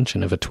the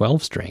tension of a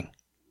 12-string.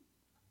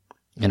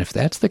 And if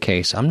that's the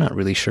case, I'm not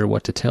really sure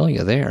what to tell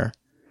you there.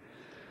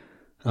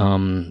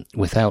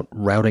 Without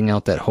routing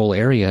out that whole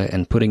area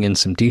and putting in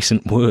some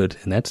decent wood,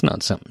 and that's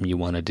not something you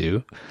want to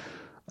do.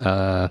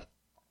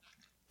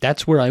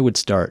 That's where I would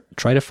start.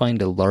 Try to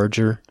find a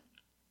larger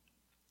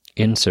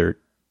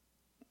insert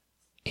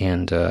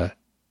and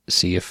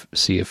see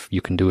if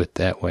you can do it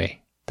that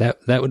way.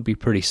 That would be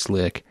pretty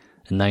slick.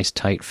 A nice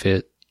tight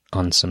fit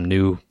on some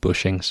new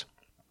bushings.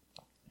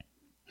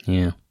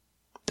 Yeah.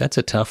 That's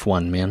a tough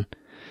one, man.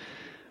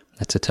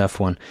 That's a tough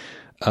one.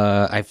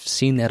 I've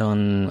seen that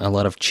on a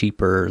lot of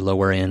cheaper,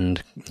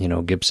 lower-end,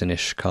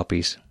 Gibson-ish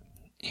copies.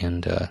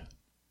 And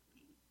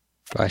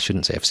I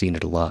shouldn't say I've seen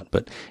it a lot,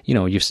 but,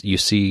 you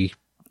see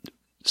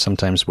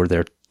sometimes where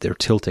they're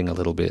tilting a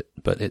little bit.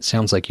 But it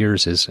sounds like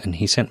yours is, and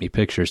he sent me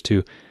pictures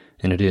too,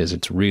 and it is.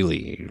 It's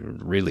really,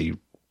 really,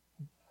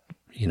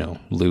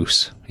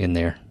 loose in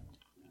there.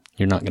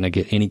 You're not going to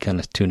get any kind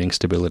of tuning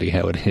stability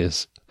how it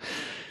is.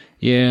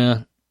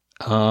 Yeah.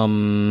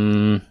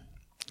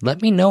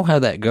 Let me know how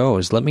that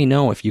goes. Let me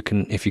know if you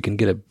can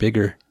get a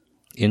bigger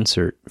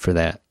insert for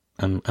that.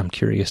 I'm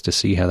curious to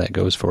see how that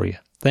goes for you.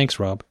 Thanks,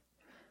 Rob.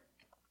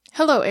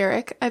 Hello,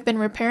 Eric. I've been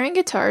repairing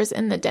guitars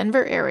in the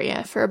Denver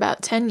area for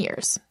about 10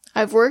 years.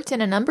 I've worked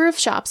in a number of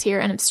shops here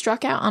and have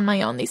struck out on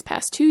my own these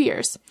past 2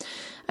 years.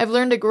 I've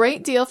learned a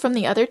great deal from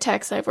the other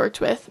techs I've worked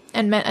with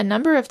and met a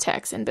number of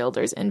techs and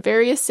builders in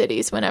various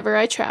cities whenever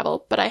I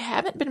travel, but I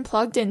haven't been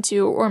plugged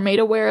into or made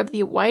aware of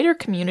the wider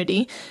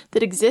community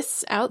that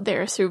exists out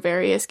there through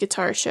various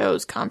guitar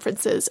shows,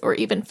 conferences, or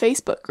even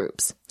Facebook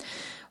groups.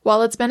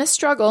 While it's been a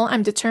struggle,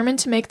 I'm determined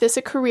to make this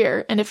a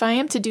career, and if I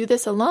am to do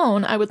this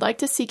alone, I would like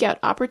to seek out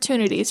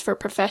opportunities for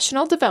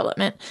professional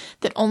development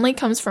that only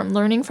comes from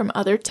learning from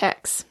other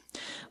techs.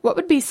 What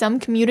would be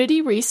some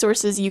community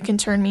resources you can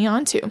turn me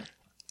on to?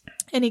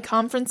 Any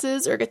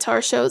conferences or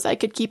guitar shows I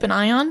could keep an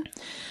eye on?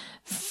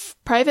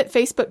 Private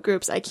Facebook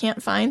groups I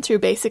can't find through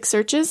basic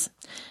searches?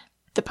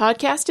 The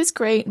podcast is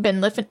great.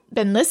 Been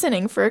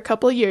listening for a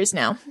couple years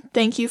now.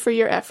 Thank you for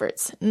your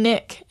efforts.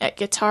 Nick at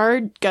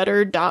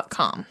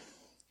guitargutter.com.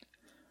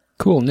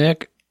 Cool,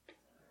 Nick.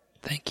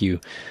 Thank you.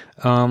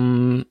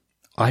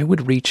 I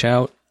would reach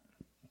out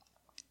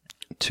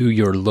to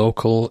your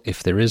local,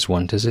 if there is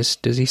one. Does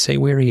he say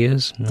where he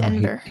is? No,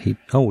 Denver.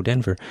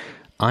 Denver.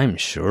 I'm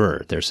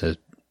sure there's a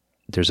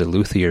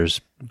luthiers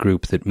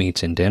group that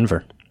meets in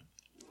Denver.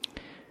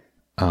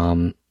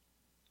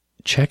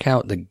 Check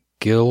out the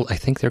Guild. I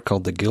think they're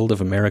called the Guild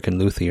of American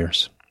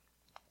Luthiers.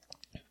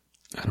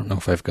 I don't know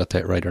if I've got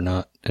that right or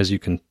not. As you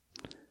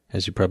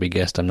probably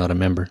guessed, I'm not a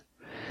member.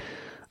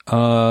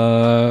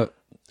 I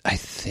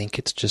think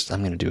it's just,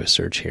 I'm going to do a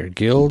search here.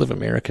 Guild of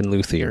American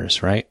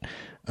Luthiers, right?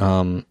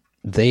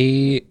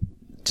 They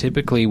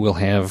typically will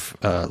have,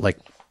 like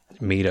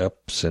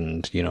meetups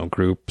and,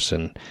 groups,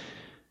 and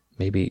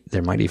maybe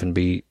there might even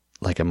be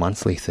like a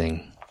monthly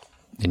thing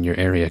in your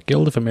area.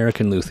 Guild of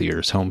American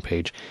Luthiers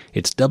homepage.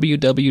 It's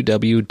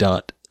www.luth.org.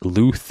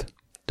 Luth.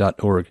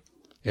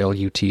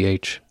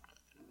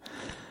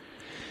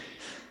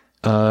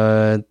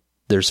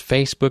 There's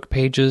Facebook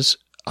pages.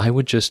 I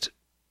would just,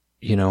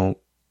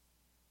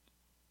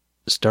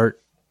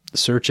 start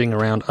searching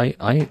around.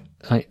 I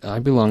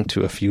belong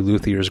to a few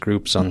luthiers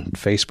groups on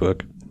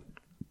Facebook,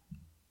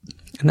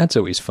 and that's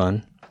always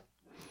fun.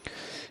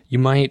 You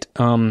might,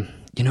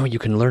 you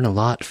can learn a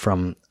lot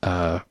from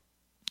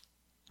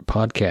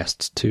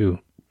podcasts too.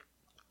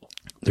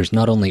 There's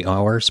not only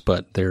ours,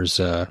 but there's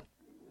the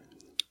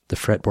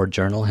Fretboard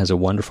Journal has a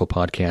wonderful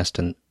podcast,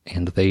 and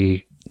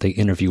they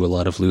interview a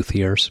lot of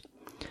luthiers.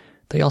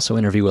 They also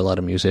interview a lot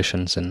of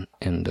musicians and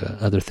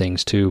other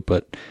things too,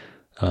 but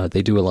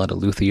they do a lot of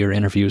luthier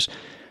interviews.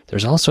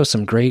 There's also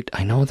some great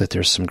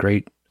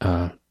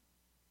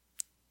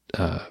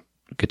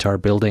guitar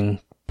building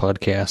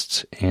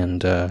podcasts,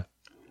 and a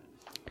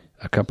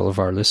couple of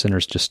our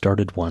listeners just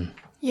started one.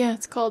 Yeah,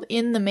 it's called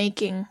In the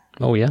Making.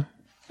 Oh, yeah?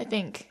 I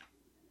think.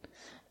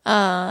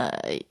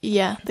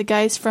 Yeah, the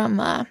guys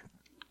from...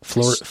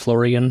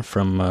 Florian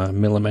from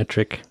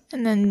Millimetric.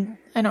 And then,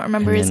 I don't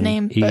remember his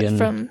name, Ian,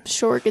 but from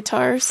Shore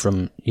Guitars.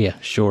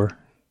 Shore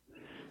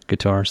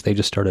Guitars. They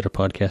just started a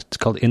podcast. It's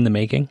called In the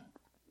Making.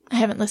 I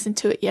haven't listened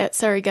to it yet.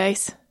 Sorry,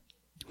 guys.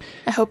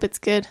 I hope it's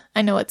good.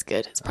 I know it's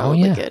good. It's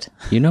probably good.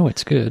 You know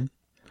it's good.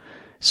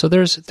 So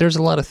there's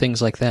a lot of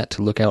things like that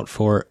to look out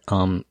for.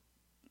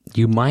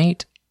 You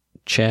might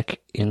check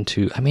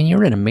into...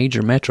 you're in a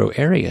major metro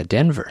area,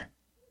 Denver.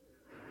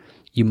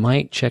 You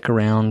might check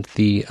around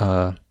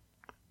the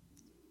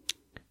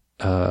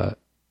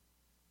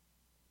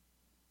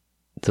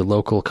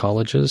local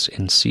colleges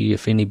and see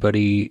if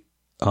anybody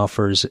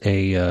offers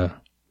a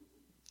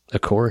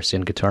course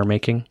in guitar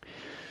making.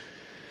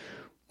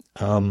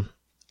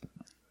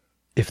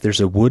 if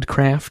there's a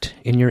Woodcraft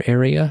in your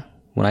area,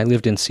 when I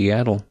lived in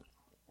Seattle,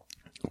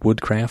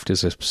 Woodcraft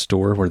is a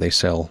store where they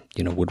sell,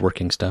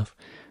 woodworking stuff.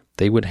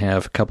 They would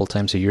have a couple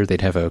times a year,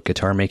 they'd have a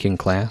guitar making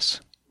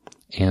class.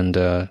 And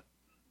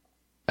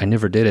I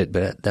never did it,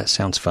 but that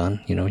sounds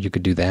fun. You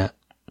could do that.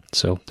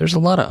 So there's a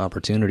lot of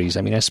opportunities.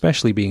 I mean,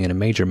 especially being in a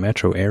major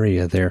metro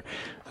area there,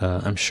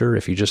 I'm sure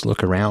if you just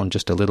look around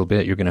just a little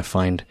bit, you're going to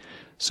find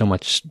so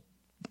much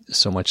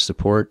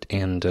support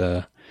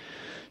and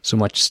so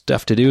much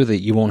stuff to do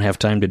that you won't have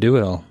time to do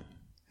it all.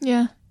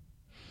 Yeah.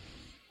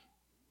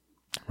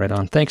 Right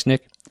on. Thanks,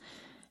 Nick.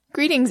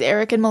 Greetings,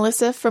 Eric and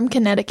Melissa from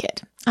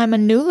Connecticut. I'm a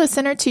new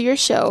listener to your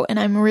show, and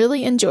I'm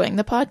really enjoying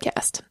the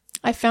podcast.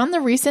 I found the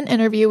recent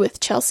interview with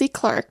Chelsea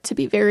Clark to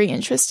be very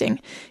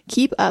interesting.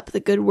 Keep up the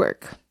good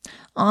work.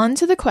 On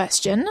to the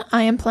question.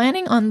 I am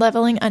planning on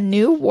leveling a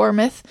new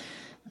Warmoth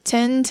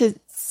 10 to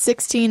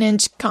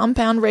 16-inch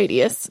compound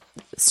radius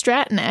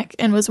Strat neck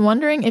and was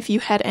wondering if you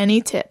had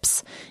any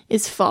tips.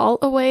 Is fall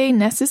away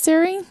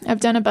necessary? I've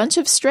done a bunch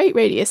of straight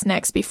radius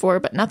necks before,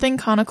 but nothing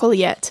conical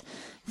yet.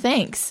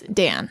 Thanks,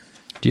 Dan.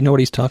 Do you know what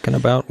he's talking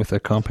about with a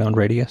compound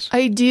radius?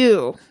 I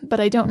do, but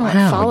I don't know what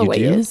fall away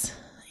is.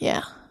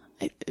 Yeah.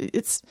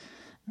 It's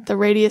the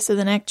radius of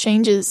the neck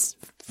changes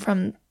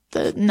from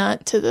the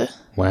nut to the...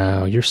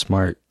 Wow, you're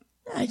smart.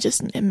 I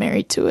just am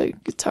married to a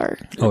guitar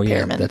repairman. Oh,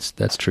 yeah,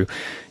 that's true.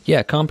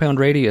 Yeah, compound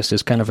radius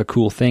is kind of a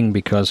cool thing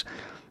because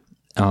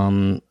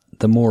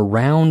the more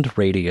round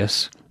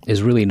radius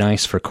is really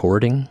nice for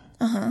chording,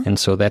 and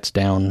so that's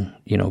down,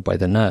 by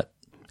the nut.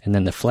 And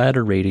then the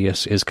flatter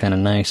radius is kind of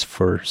nice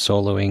for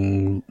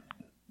soloing,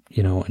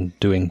 and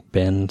doing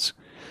bends,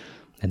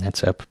 and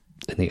that's up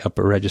in the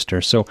upper register.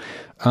 So,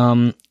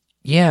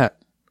 yeah,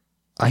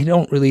 I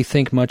don't really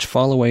think much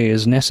fall away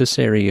is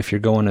necessary if you're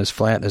going as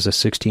flat as a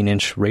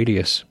 16-inch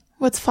radius.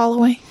 What's fall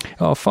away?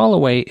 Oh, fall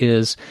away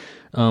is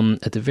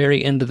at the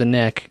very end of the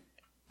neck,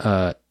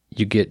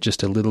 you get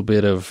just a little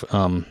bit of...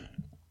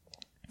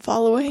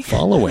 fall away?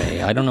 Fall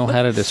away. I don't know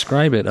how to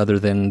describe it other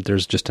than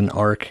there's just an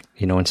arc,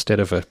 instead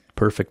of a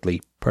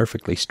perfectly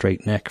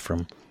straight neck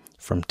from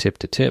tip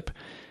to tip.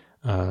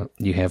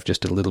 You have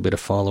just a little bit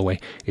of fall away.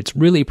 It's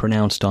really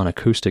pronounced on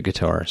acoustic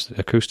guitars.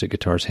 Acoustic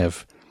guitars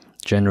have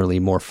generally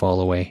more fall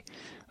away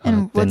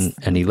than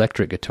an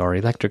electric guitar.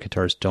 Electric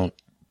guitars don't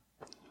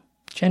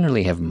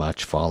generally have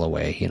much fall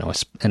away,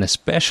 and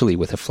especially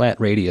with a flat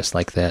radius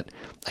like that,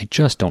 I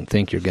just don't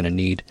think you're going to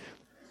need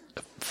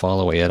fall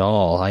away at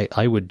all.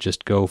 I would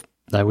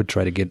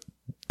try to get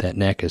that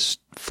neck as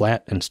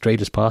flat and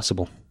straight as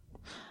possible.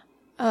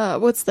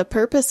 What's the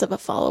purpose of a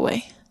fall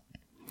away?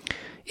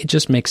 It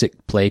just makes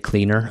it play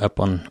cleaner up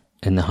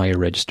in the higher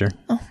register.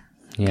 Oh,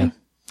 yeah. Okay.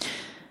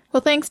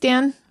 Well, thanks,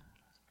 Dan.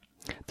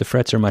 The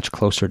frets are much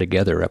closer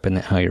together up in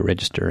that higher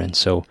register, and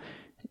so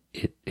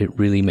it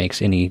really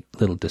makes any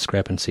little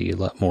discrepancy a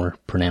lot more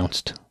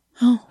pronounced.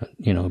 Oh.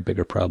 A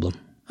bigger problem.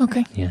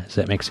 Okay. Yeah, does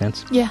that make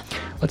sense? Yeah.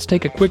 Let's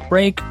take a quick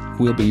break.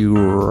 We'll be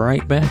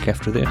right back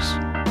after this.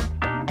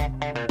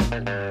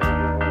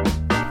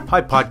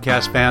 Hi,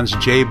 podcast fans.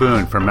 Jay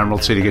Boone from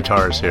Emerald City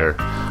Guitars here.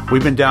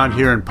 We've been down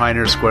here in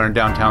Pioneer Square in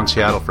downtown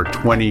Seattle for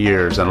 20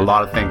 years, and a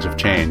lot of things have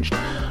changed.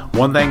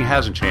 One thing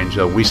hasn't changed,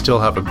 though. We still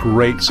have a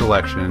great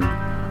selection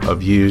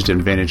of used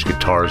and vintage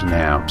guitars and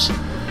amps.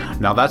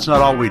 Now, that's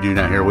not all we do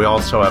down here. We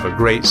also have a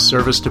great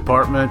service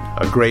department,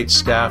 a great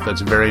staff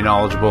that's very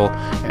knowledgeable,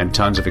 and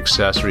tons of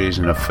accessories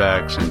and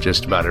effects and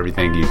just about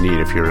everything you need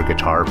if you're a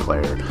guitar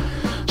player.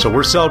 So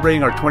we're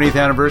celebrating our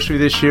 20th anniversary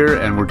this year,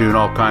 and we're doing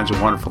all kinds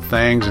of wonderful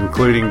things,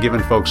 including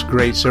giving folks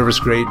great service,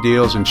 great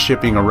deals, and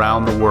shipping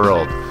around the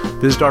world.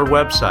 Visit our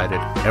website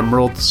at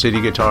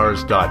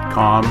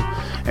emeraldcityguitars.com,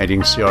 and you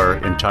can see our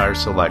entire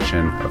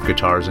selection of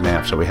guitars and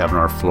amps that we have on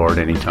our floor at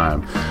any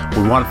time.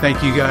 We want to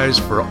thank you guys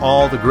for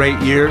all the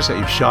great years that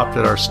you've shopped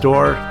at our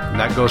store, and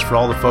that goes for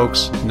all the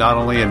folks not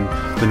only in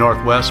the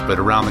Northwest, but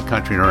around the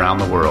country and around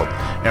the world.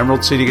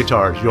 Emerald City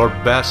Guitars, your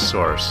best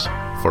source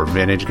for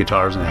vintage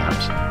guitars and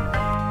amps.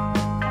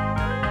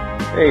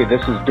 Hey,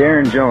 this is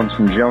Darren Jones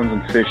from Jones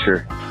 &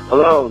 Fisher.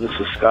 Hello, this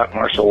is Scott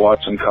Marshall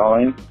Watson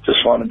calling.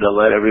 Just wanted to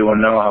let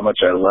everyone know how much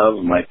I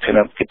love my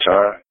pinup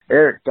guitar.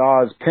 Eric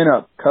Dawes,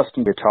 Pinup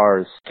Custom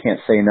Guitars. Can't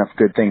say enough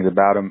good things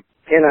about them.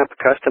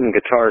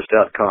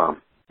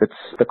 PinupCustomGuitars.com. It's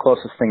the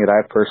closest thing that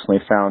I've personally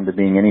found to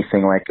being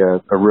anything like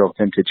a real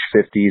vintage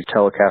 50s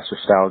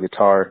Telecaster-style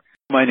guitar.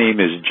 My name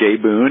is Jay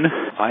Boone.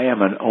 I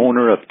am an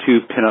owner of 2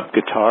 pinup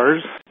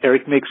guitars.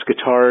 Eric makes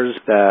guitars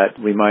that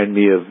remind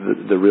me of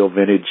the real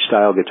vintage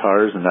style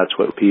guitars, and that's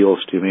what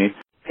appeals to me.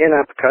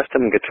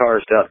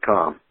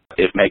 PinupCustomGuitars.com.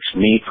 It makes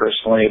me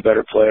personally a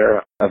better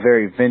player. A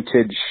very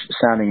vintage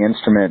sounding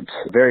instrument,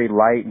 very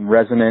light and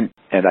resonant.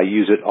 And I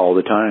use it all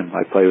the time.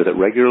 I play with it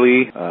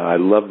regularly. I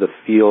love the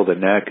feel of the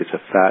neck. It's a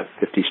fat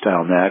 50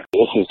 style neck.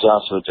 This is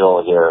Joshua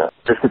Joel here.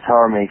 This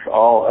guitar makes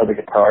all other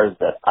guitars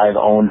that I've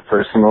owned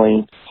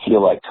personally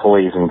feel like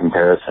toys in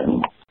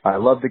comparison. I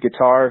love the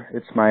guitar.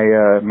 It's my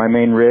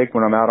main rig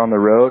when I'm out on the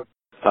road.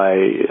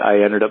 I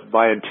ended up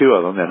buying 2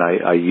 of them, and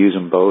I use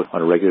them both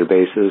on a regular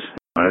basis.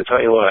 I'm going to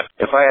tell you what,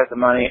 if I had the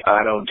money,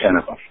 I'd own 10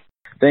 of them.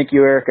 Thank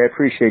you, Eric. I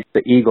appreciate the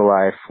eagle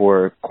eye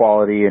for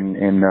quality and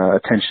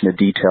attention to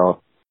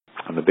detail.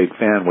 I'm a big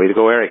fan. Way to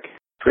go, Eric.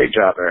 Great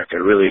job, Eric. I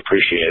really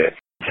appreciate it.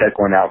 Check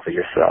one out for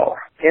yourself.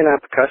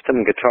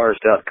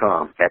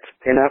 PinUpCustomGuitars.com. That's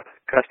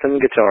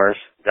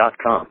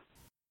PinUpCustomGuitars.com.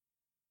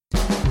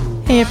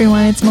 Hey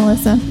everyone, it's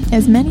Melissa.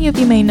 As many of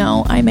you may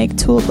know, I make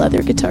tooled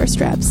leather guitar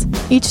straps.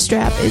 Each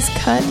strap is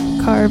cut,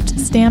 carved,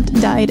 stamped,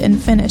 dyed, and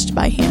finished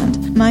by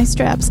hand. My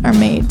straps are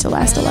made to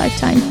last a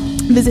lifetime.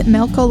 Visit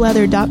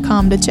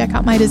melcoleather.com to check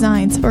out my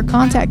designs or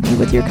contact me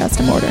with your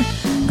custom order.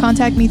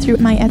 Contact me through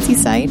my Etsy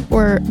site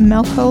or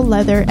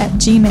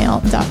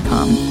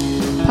melcoleather@gmail.com.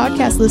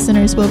 Podcast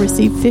listeners will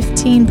receive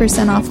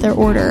 15% off their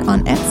order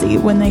on Etsy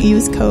when they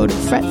use code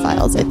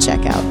FretFiles at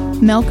checkout.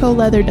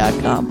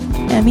 melcoleather.com.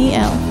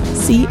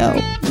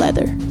 MELCO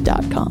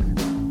leather.com.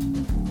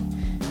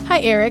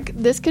 Hi, Eric.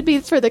 This could be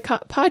for the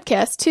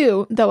podcast,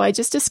 too, though I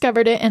just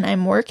discovered it and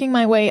I'm working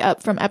my way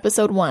up from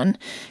episode 1,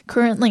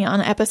 currently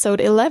on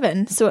episode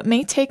 11, so it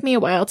may take me a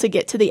while to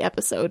get to the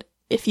episode,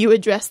 if you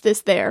address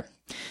this there.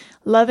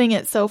 Loving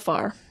it so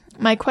far.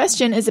 My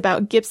question is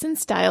about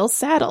Gibson-style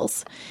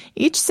saddles.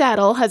 Each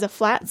saddle has a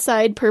flat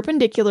side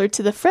perpendicular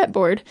to the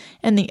fretboard,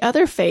 and the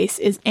other face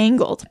is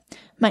angled.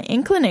 My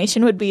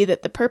inclination would be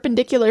that the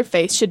perpendicular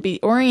face should be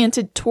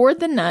oriented toward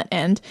the nut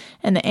end,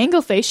 and the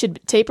angle face should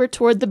taper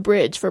toward the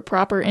bridge for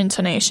proper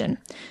intonation.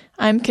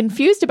 I'm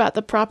confused about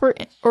the proper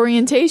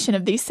orientation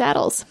of these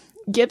saddles.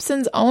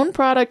 Gibson's own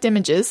product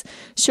images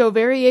show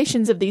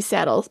variations of these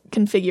saddle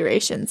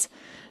configurations.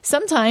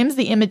 Sometimes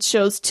the image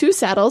shows 2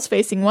 saddles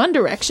facing one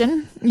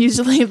direction,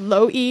 usually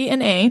low E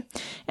and A,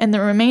 and the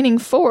remaining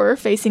 4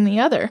 facing the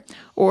other,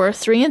 or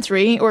 3 and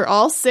 3, or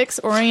all 6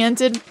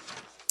 oriented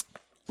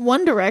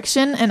one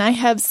direction, and I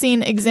have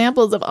seen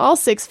examples of all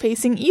 6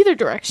 facing either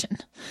direction.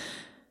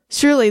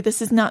 Surely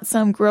this is not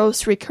some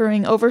gross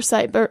recurring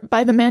oversight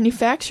by the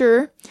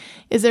manufacturer.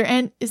 Is there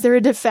a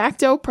de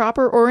facto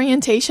proper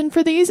orientation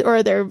for these, or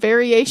are there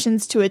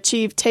variations to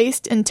achieve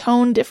taste and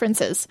tone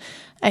differences?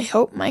 I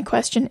hope my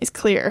question is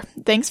clear.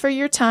 Thanks for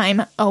your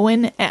time,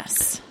 Owen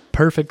S.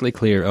 Perfectly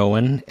clear,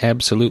 Owen.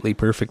 Absolutely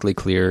perfectly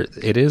clear.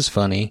 It is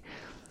funny.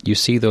 You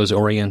see those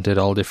oriented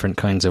all different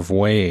kinds of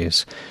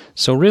ways.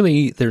 So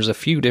really, there's a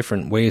few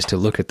different ways to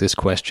look at this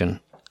question.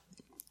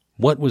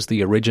 What was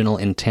the original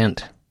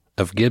intent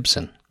of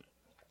Gibson?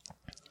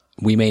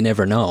 We may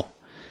never know,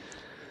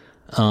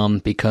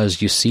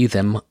 because you see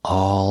them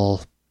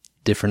all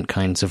different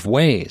kinds of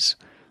ways.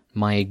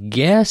 My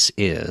guess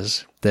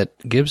is that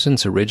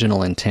Gibson's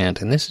original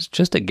intent, and this is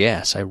just a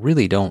guess, I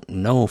really don't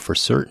know for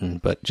certain,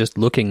 but just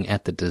looking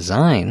at the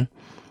design,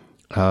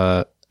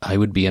 I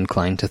would be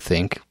inclined to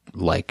think,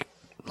 like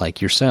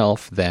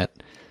yourself,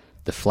 that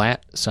the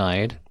flat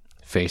side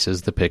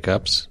faces the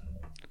pickups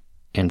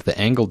and the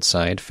angled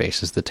side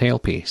faces the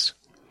tailpiece.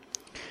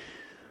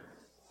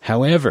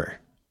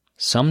 However,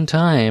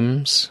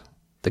 sometimes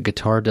the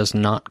guitar does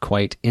not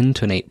quite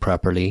intonate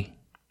properly,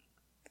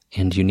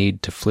 and you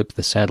need to flip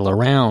the saddle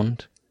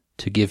around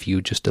to give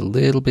you just a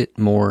little bit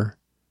more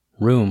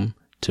room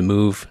to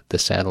move the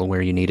saddle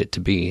where you need it to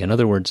be. In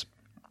other words,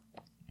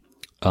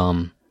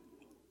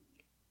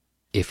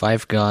 if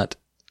I've got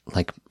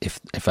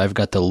if I've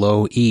got the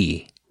low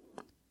E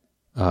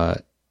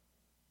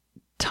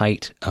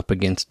tight up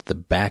against the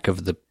back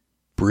of the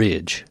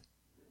bridge,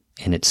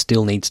 and it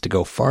still needs to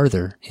go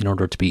farther in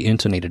order to be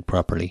intonated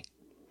properly,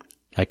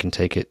 I can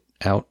take it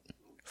out,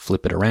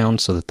 flip it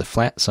around so that the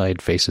flat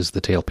side faces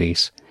the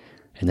tailpiece,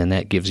 and then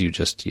that gives you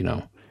just,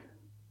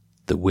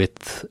 the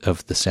width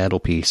of the saddle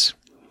piece.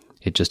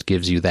 It just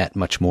gives you that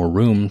much more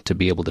room to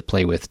be able to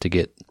play with to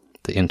get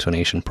the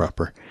intonation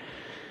proper.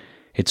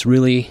 It's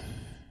really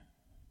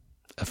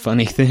a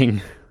funny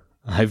thing.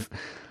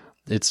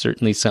 It's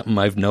certainly something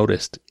I've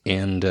noticed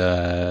and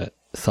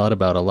thought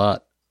about a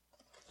lot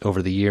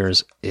over the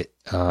years.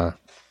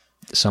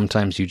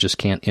 Sometimes you just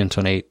can't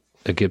intonate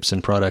a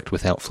Gibson product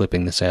without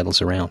flipping the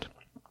saddles around.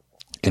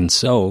 And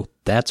so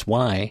that's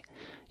why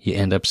you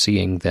end up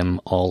seeing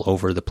them all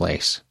over the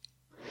place.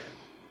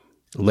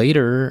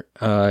 Later,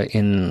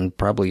 in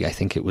probably, I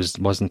think it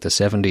wasn't the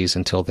 70s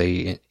until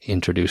they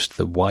introduced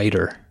the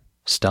wider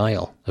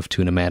style of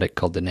Tune-o-matic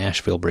called the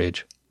Nashville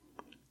Bridge.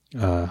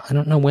 I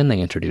don't know when they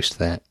introduced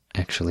that,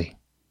 actually.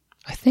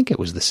 I think it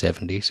was the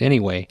 70s.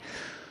 Anyway,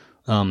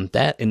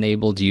 that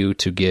enabled you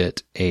to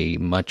get a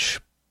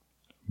much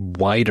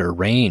wider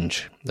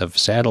range of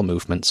saddle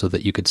movement so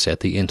that you could set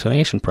the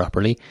intonation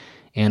properly.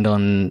 And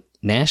on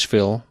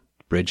Nashville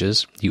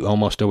bridges, you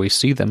almost always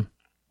see them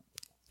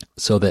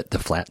so that the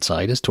flat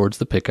side is towards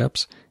the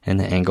pickups and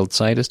the angled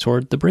side is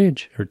toward the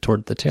bridge or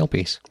toward the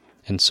tailpiece.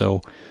 And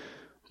so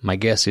my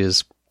guess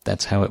is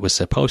that's how it was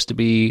supposed to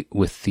be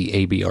with the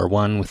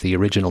ABR1, with the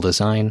original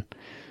design,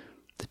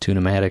 the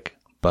Tune-o-matic,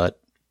 but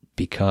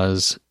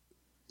because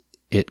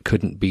it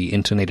couldn't be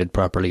intonated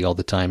properly all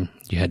the time,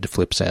 you had to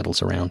flip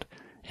saddles around,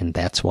 and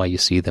that's why you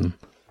see them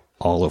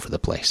all over the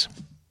place.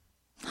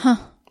 Huh.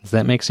 Does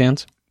that make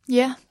sense?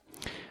 Yeah.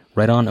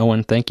 Right on,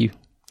 Owen. Thank you.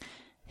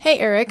 Hey,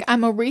 Eric,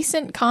 I'm a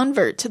recent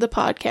convert to the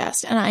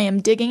podcast, and I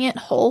am digging it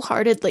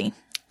wholeheartedly.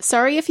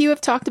 sorry if you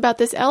have talked about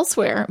this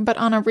elsewhere, but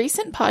on a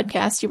recent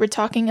podcast you were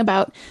talking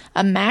about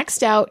a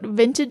maxed out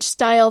vintage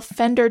style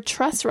Fender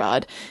truss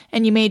rod,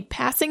 and you made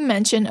passing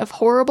mention of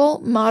horrible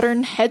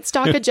modern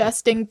headstock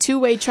adjusting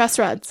two-way truss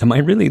rods. Am I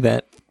really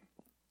that?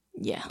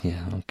 Yeah.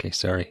 Yeah, okay,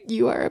 sorry.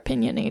 You are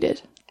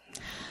opinionated.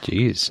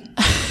 Jeez.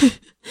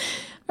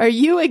 Are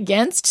you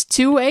against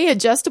two-way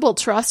adjustable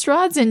truss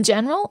rods in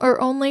general,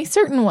 or only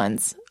certain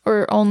ones?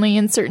 Or only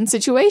in certain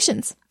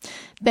situations?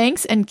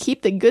 Thanks, and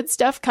keep the good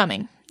stuff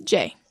coming.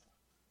 Jay.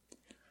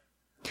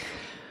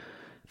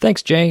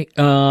 Thanks, Jay.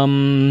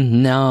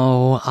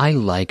 No, I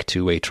like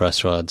two-way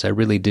truss rods. I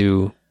really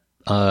do.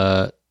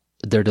 They're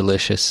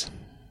delicious.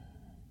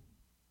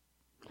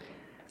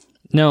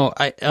 No,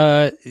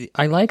 I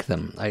like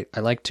them. I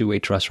like two-way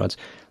truss rods.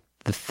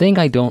 The thing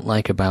I don't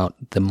like about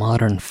the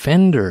modern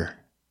Fender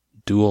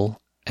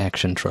dual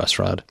action truss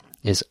rod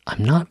is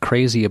I'm not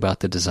crazy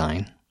about the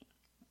design.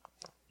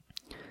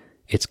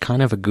 It's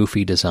kind of a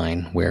goofy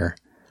design where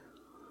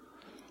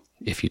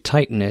if you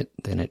tighten it,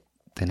 then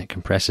it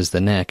compresses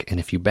the neck, and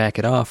if you back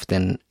it off,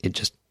 then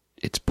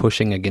it's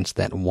pushing against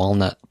that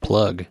walnut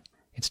plug.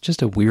 It's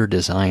just a weird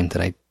design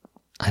that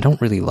I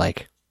don't really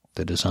like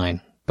the design.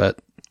 But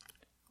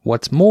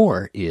what's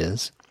more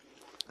is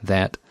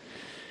that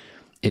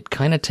it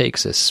kind of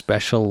takes a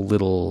special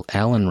little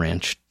Allen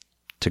wrench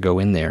to go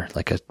in there,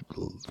 like a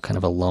kind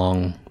of a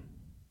long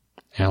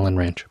Allen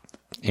wrench.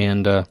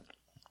 And a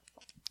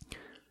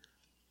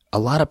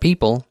lot of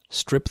people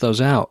strip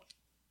those out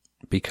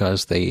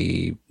because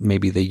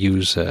maybe they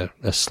use a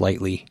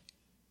slightly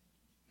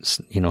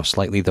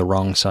the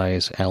wrong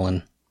size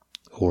Allen,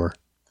 or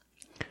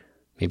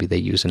maybe they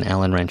use an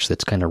Allen wrench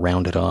that's kind of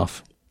rounded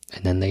off,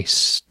 and then they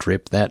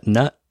strip that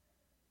nut,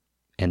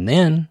 and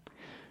then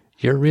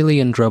you're really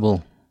in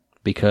trouble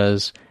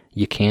because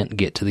you can't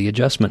get to the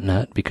adjustment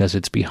nut because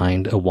it's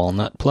behind a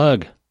walnut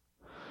plug.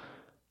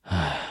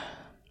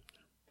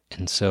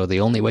 And so the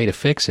only way to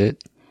fix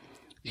it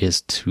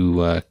is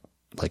to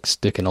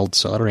stick an old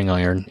soldering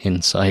iron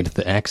inside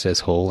the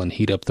access hole and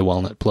heat up the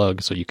walnut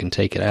plug so you can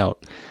take it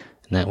out.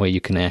 And that way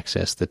you can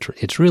access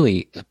it's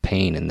really a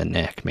pain in the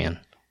neck, man.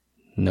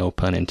 No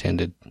pun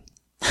intended.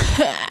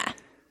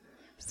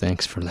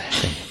 Thanks for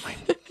laughing.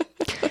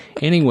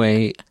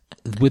 Anyway,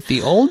 with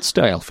the old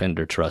style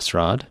Fender truss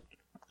rod,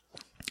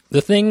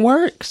 the thing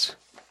works.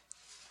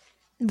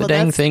 The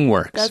dang thing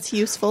works. That's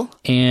useful.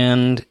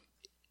 And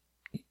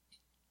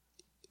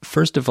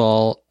first of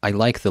all, I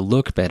like the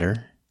look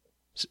better.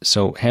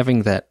 So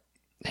having that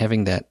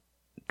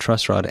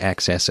truss rod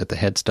access at the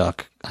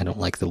headstock, I don't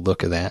like the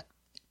look of that.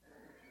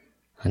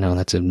 I know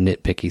that's a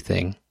nitpicky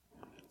thing.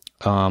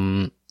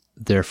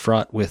 They're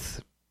fraught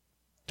with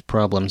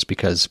problems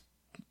because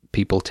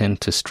people tend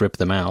to strip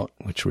them out,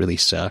 which really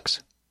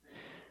sucks.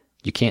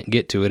 You can't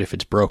get to it if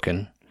it's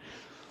broken.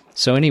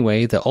 So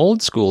anyway, the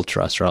old school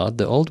truss rod,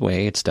 the old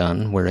way it's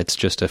done, where it's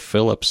just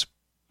a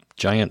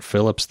giant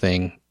Phillips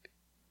thing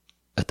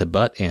at the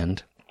butt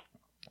end,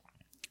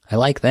 I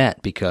like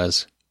that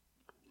because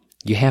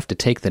you have to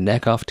take the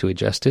neck off to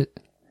adjust it,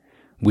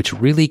 which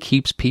really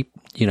keeps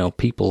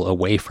people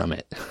away from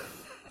it.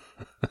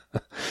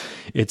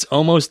 It's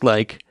almost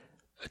like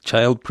a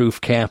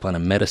child-proof cap on a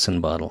medicine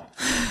bottle.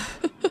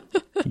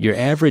 Your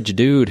average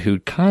dude who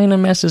kind of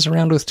messes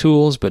around with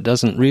tools but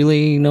doesn't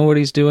really know what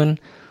he's doing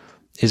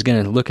is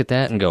going to look at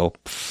that and go,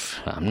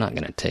 I'm not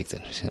going to take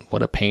this.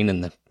 What a pain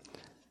in the...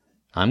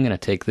 I'm going to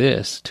take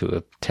this to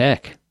a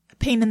tech. A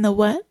pain in the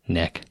what?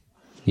 Neck.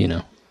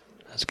 I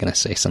was going to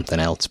say something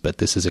else, but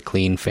this is a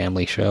clean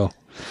family show.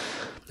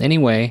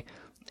 Anyway,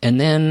 and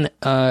then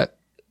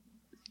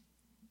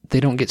they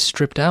don't get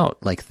stripped out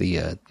like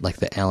the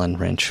Allen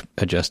wrench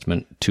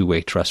adjustment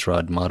two-way truss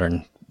rod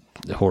modern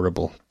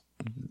horrible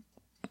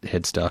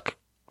headstock.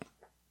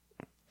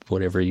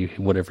 Whatever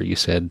you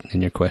said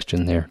in your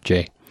question there,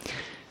 Jay.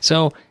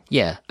 So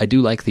yeah, I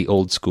do like the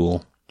old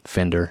school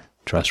Fender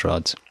truss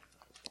rods.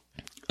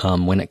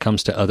 When it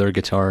comes to other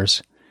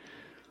guitars,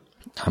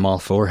 I'm all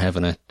for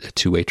having a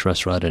two-way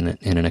truss rod in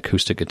an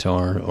acoustic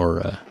guitar or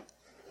a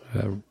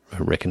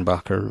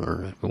Rickenbacker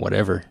or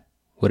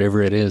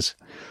whatever it is.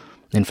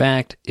 In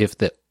fact, if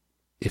the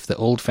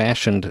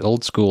old-fashioned,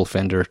 old-school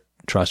Fender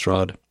truss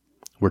rod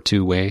were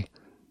two-way,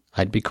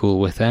 I'd be cool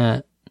with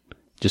that,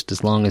 just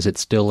as long as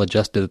it's still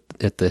adjusted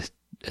at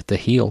the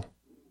heel.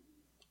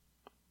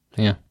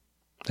 Yeah,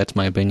 that's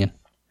my opinion.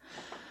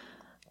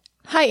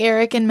 Hi,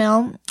 Eric and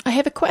Mel. I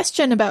have a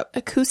question about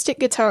acoustic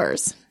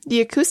guitars.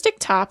 The acoustic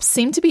tops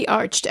seem to be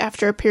arched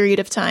after a period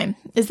of time.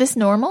 Is this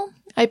normal?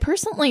 I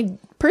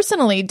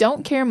personally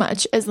don't care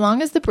much as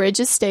long as the bridge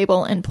is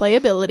stable and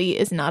playability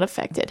is not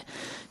affected.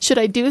 Should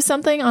I do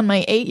something on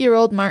my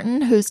 8-year-old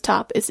Martin whose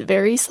top is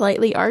very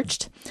slightly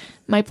arched?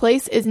 My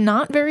place is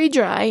not very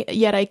dry,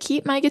 yet I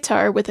keep my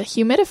guitar with a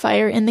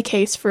humidifier in the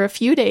case for a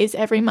few days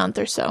every month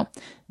or so.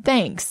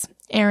 Thanks,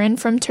 Aaron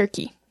from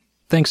Turkey.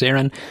 Thanks,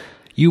 Aaron.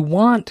 You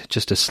want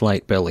just a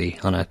slight belly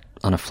on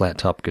a flat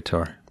top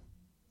guitar.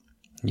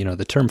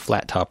 The term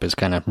flat top is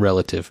kind of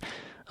relative.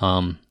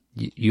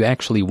 you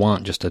actually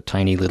want just a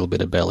tiny little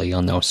bit of belly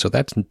on those. So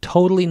that's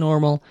totally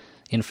normal.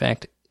 In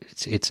fact,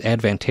 it's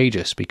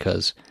advantageous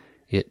because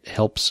it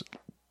helps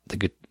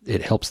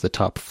the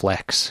top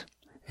flex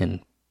and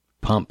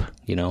pump,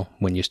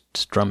 when you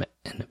strum it,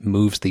 and it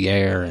moves the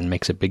air and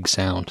makes a big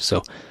sound.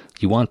 So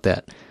you want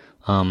that.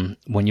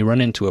 When you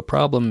run into a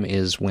problem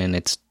is when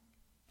it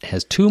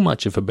has too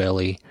much of a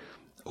belly,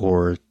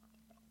 or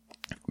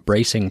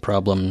bracing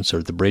problems,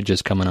 or the bridge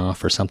is coming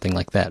off or something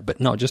like that. But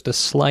no, just a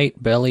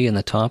slight belly in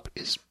the top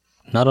is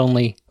not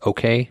only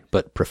okay,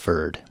 but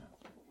preferred.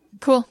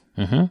 Cool.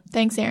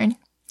 Thanks, Aaron.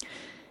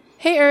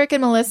 Hey, Eric and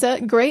Melissa.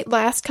 Great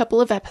last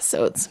couple of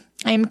episodes.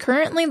 I am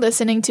currently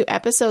listening to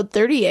episode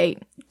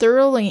 38,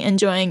 thoroughly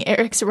enjoying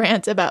Eric's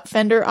rant about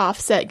Fender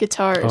offset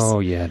guitars.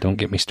 Oh, yeah. Don't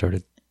get me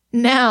started.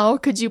 Now,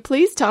 could you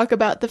please talk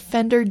about the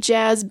Fender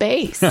Jazz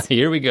Bass?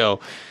 Here we go.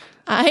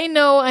 I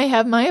know I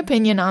have my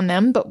opinion on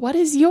them, but what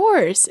is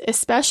yours,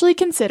 especially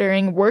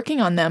considering working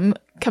on them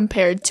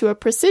compared to a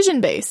precision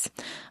bass?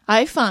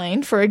 I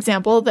find, for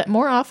example, that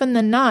more often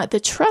than not, the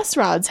truss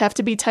rods have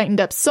to be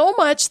tightened up so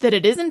much that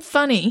it isn't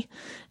funny.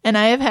 And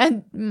I have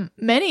had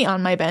many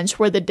on my bench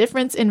where the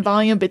difference in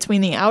volume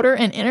between the outer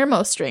and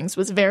innermost strings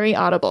was very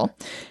audible.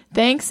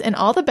 Thanks and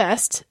all the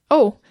best.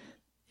 Oh,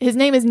 his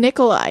name is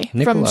Nikolai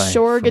from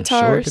Shore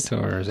Guitars. Shore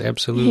Guitars,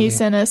 absolutely. He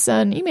sent us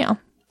an email.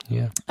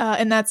 Yeah.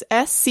 And that's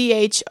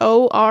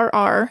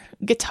SCHORR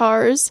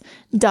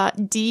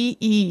guitars.de.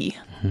 He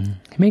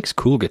makes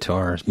cool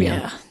guitars, man.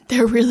 Yeah,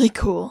 they're really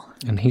cool.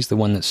 And he's the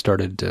one that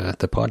started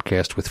the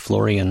podcast with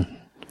Florian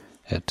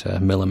at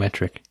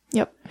Millimetric.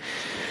 Yep.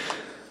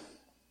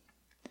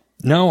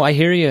 No, I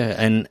hear you,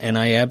 and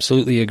I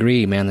absolutely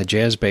agree, man. The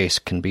jazz bass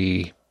can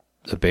be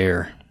a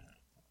bear.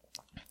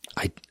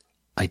 I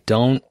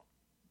don't.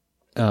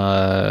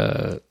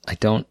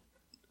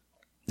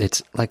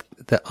 It's like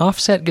the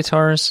offset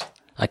guitars,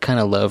 I kind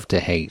of love to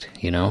hate,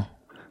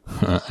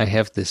 I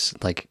have this,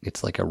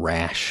 it's like a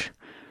rash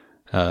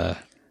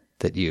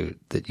that you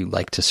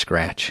like to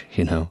scratch,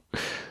 The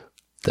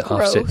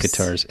Gross. Offset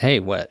guitars. Hey,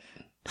 what?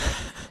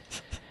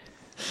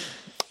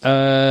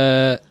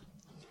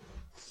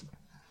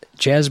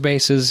 Jazz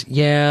basses,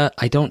 yeah,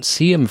 I don't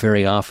see them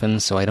very often,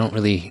 so I don't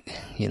really,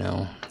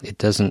 it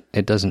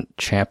doesn't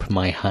chap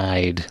my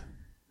hide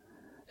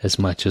as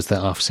much as the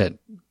offset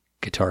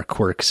guitar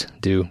quirks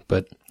do.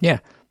 But yeah,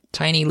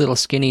 tiny little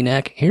skinny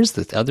neck. Here's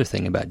the other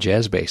thing about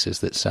jazz basses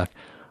that suck.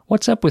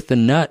 What's up with the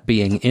nut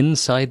being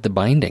inside the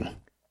binding?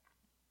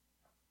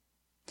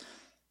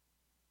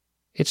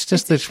 It's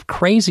just the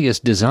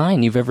craziest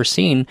design you've ever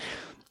seen.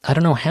 I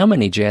don't know how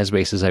many jazz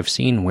basses I've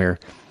seen where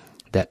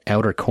that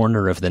outer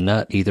corner of the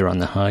nut, either on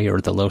the high or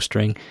the low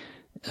string,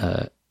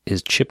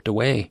 is chipped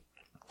away.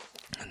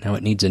 Now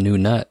it needs a new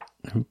nut.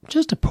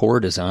 Just a poor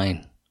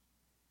design.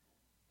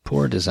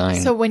 Poor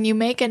design. So when you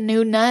make a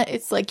new nut,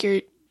 it's like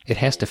you're... It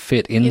has to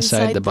fit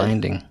inside the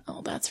binding.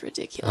 Oh, that's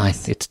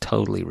ridiculous. It's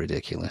totally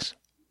ridiculous.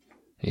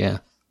 Yeah.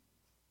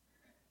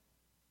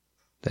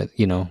 That,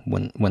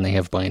 when they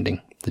have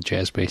binding, the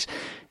jazz bass,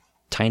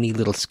 tiny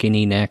little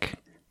skinny neck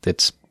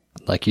that's,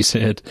 like you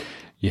said,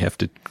 you have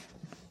to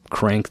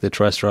crank the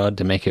truss rod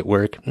to make it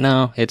work.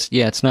 No,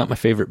 it's not my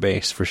favorite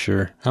bass for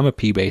sure. I'm a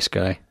P bass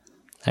guy.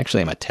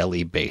 Actually, I'm a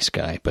Tele bass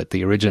guy, but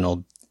the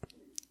original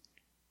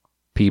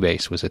P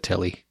bass was a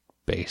Tele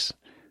bass,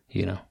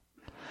 I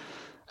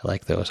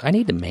like those. I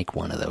need to make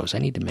one of those. I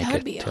need to make That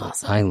would be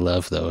awesome. I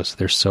love those.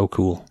 They're so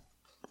cool.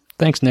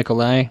 Thanks,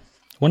 Nikolai.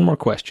 One more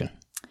question.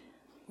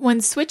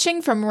 When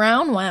switching from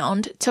round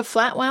wound to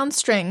flat wound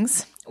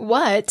strings,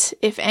 what,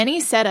 if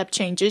any, setup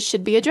changes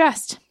should be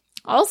addressed?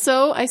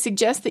 Also, I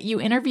suggest that you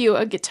interview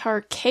a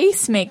guitar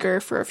case maker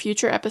for a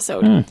future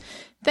episode.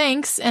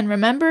 Thanks, and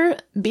remember,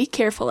 be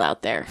careful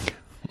out there.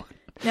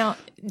 Now,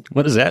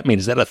 what does that mean?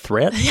 Is that a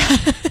threat?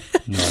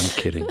 No, I'm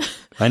kidding.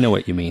 I know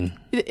what you mean.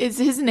 Is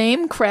his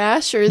name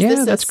Crash, or is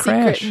this a secret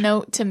Crash.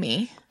 note to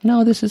me?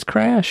 No, this is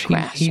Crash.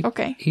 Crash,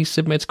 okay. He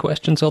submits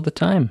questions all the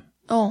time.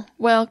 Oh,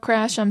 well,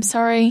 Crash, I'm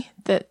sorry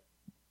that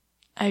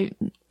I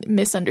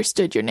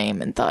misunderstood your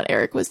name and thought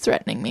Eric was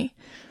threatening me.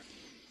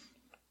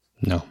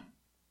 No.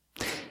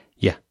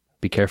 Yeah,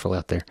 be careful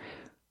out there.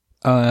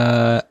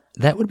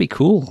 That would be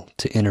cool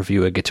to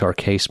interview a guitar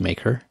case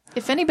maker.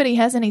 If anybody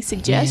has any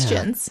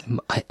suggestions.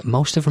 Yeah,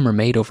 most of them are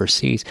made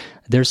overseas.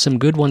 There's some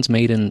good ones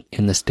made in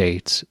the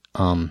States.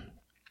 Man,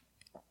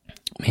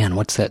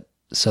 what's that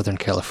Southern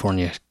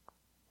California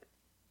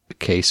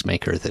case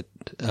maker that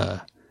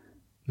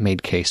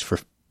made case for...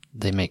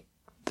 They make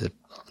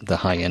the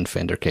high-end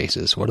Fender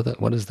cases.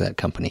 What is that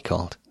company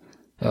called?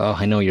 Oh,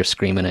 I know you're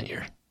screaming at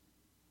your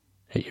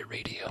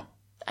radio.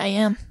 I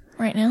am,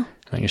 right now.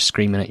 Oh, you're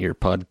screaming at your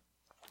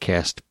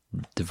podcast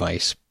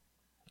device.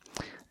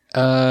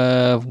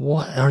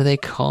 What are they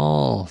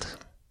called?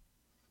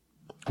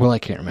 Well, I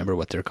can't remember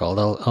what they're called.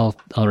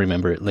 I'll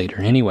remember it later.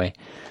 Anyway,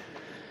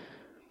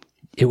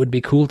 it would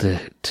be cool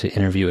to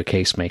interview a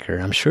case maker.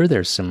 I'm sure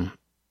there's some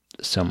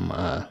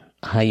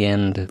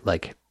high-end,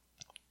 like,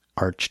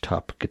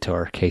 arch-top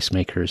guitar case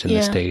makers in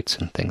the States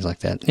and things like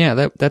that.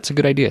 Yeah, that's a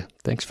good idea.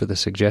 Thanks for the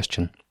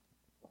suggestion.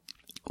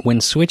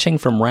 When switching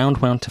from round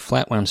wound to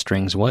flat wound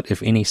strings, what,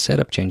 if any,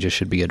 setup changes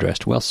should be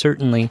addressed? Well,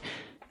 certainly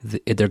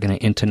they're going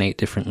to intonate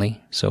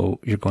differently, so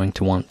you're going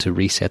to want to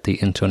reset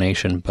the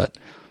intonation, but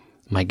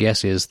my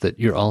guess is that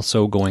you're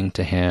also going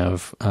to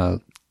have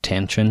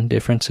tension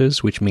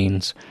differences, which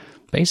means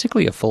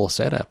basically a full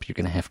setup. You're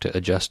going to have to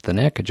adjust the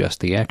neck, adjust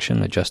the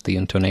action, adjust the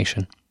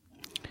intonation.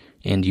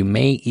 And you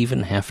may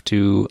even have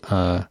to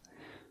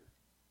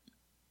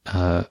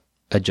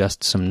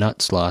adjust some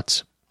nut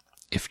slots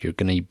if you're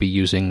going to be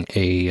using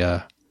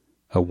a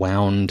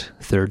wound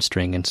third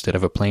string instead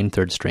of a plain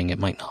third string. It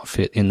might not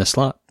fit in the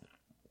slot.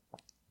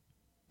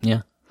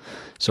 Yeah.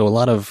 So a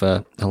lot of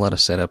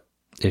setup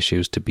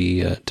issues to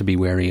be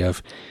wary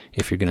of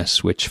if you're going to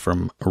switch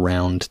from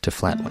round to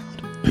flat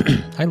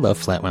wound. I love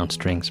flat wound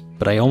strings,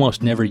 but I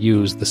almost never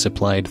use the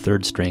supplied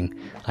third string.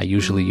 I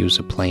usually use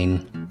a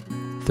plain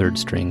third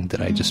string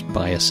that I just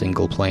buy a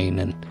single plain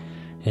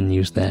and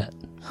use that.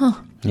 Huh.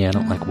 Yeah, I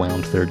don't like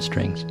wound third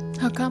strings.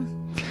 How come?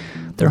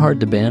 They're hard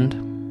to bend.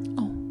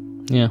 Oh.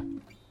 Yeah.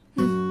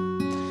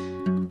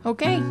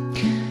 Okay.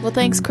 Well,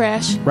 thanks,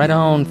 Crash. Right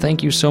on.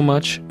 Thank you so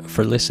much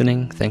for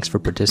listening. Thanks for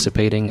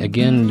participating.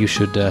 Again, you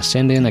should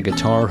send in a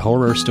guitar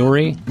horror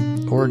story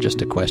or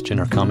just a question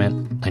or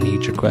comment. I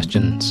need your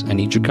questions. I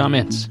need your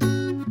comments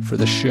for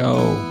the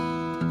show.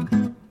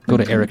 Go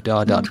to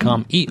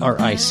ericdaw.com,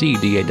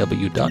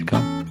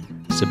 ERICDAW.com.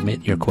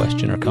 Submit your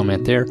question or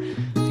comment there.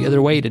 The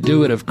other way to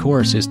do it, of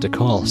course, is to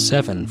call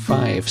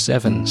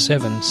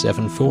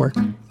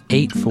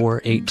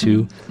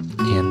 757-774-8482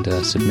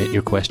 and submit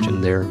your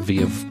question there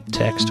via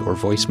text or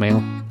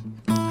voicemail,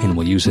 and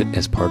we'll use it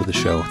as part of the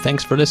show.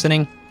 Thanks for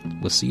listening.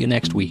 We'll see you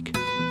next week.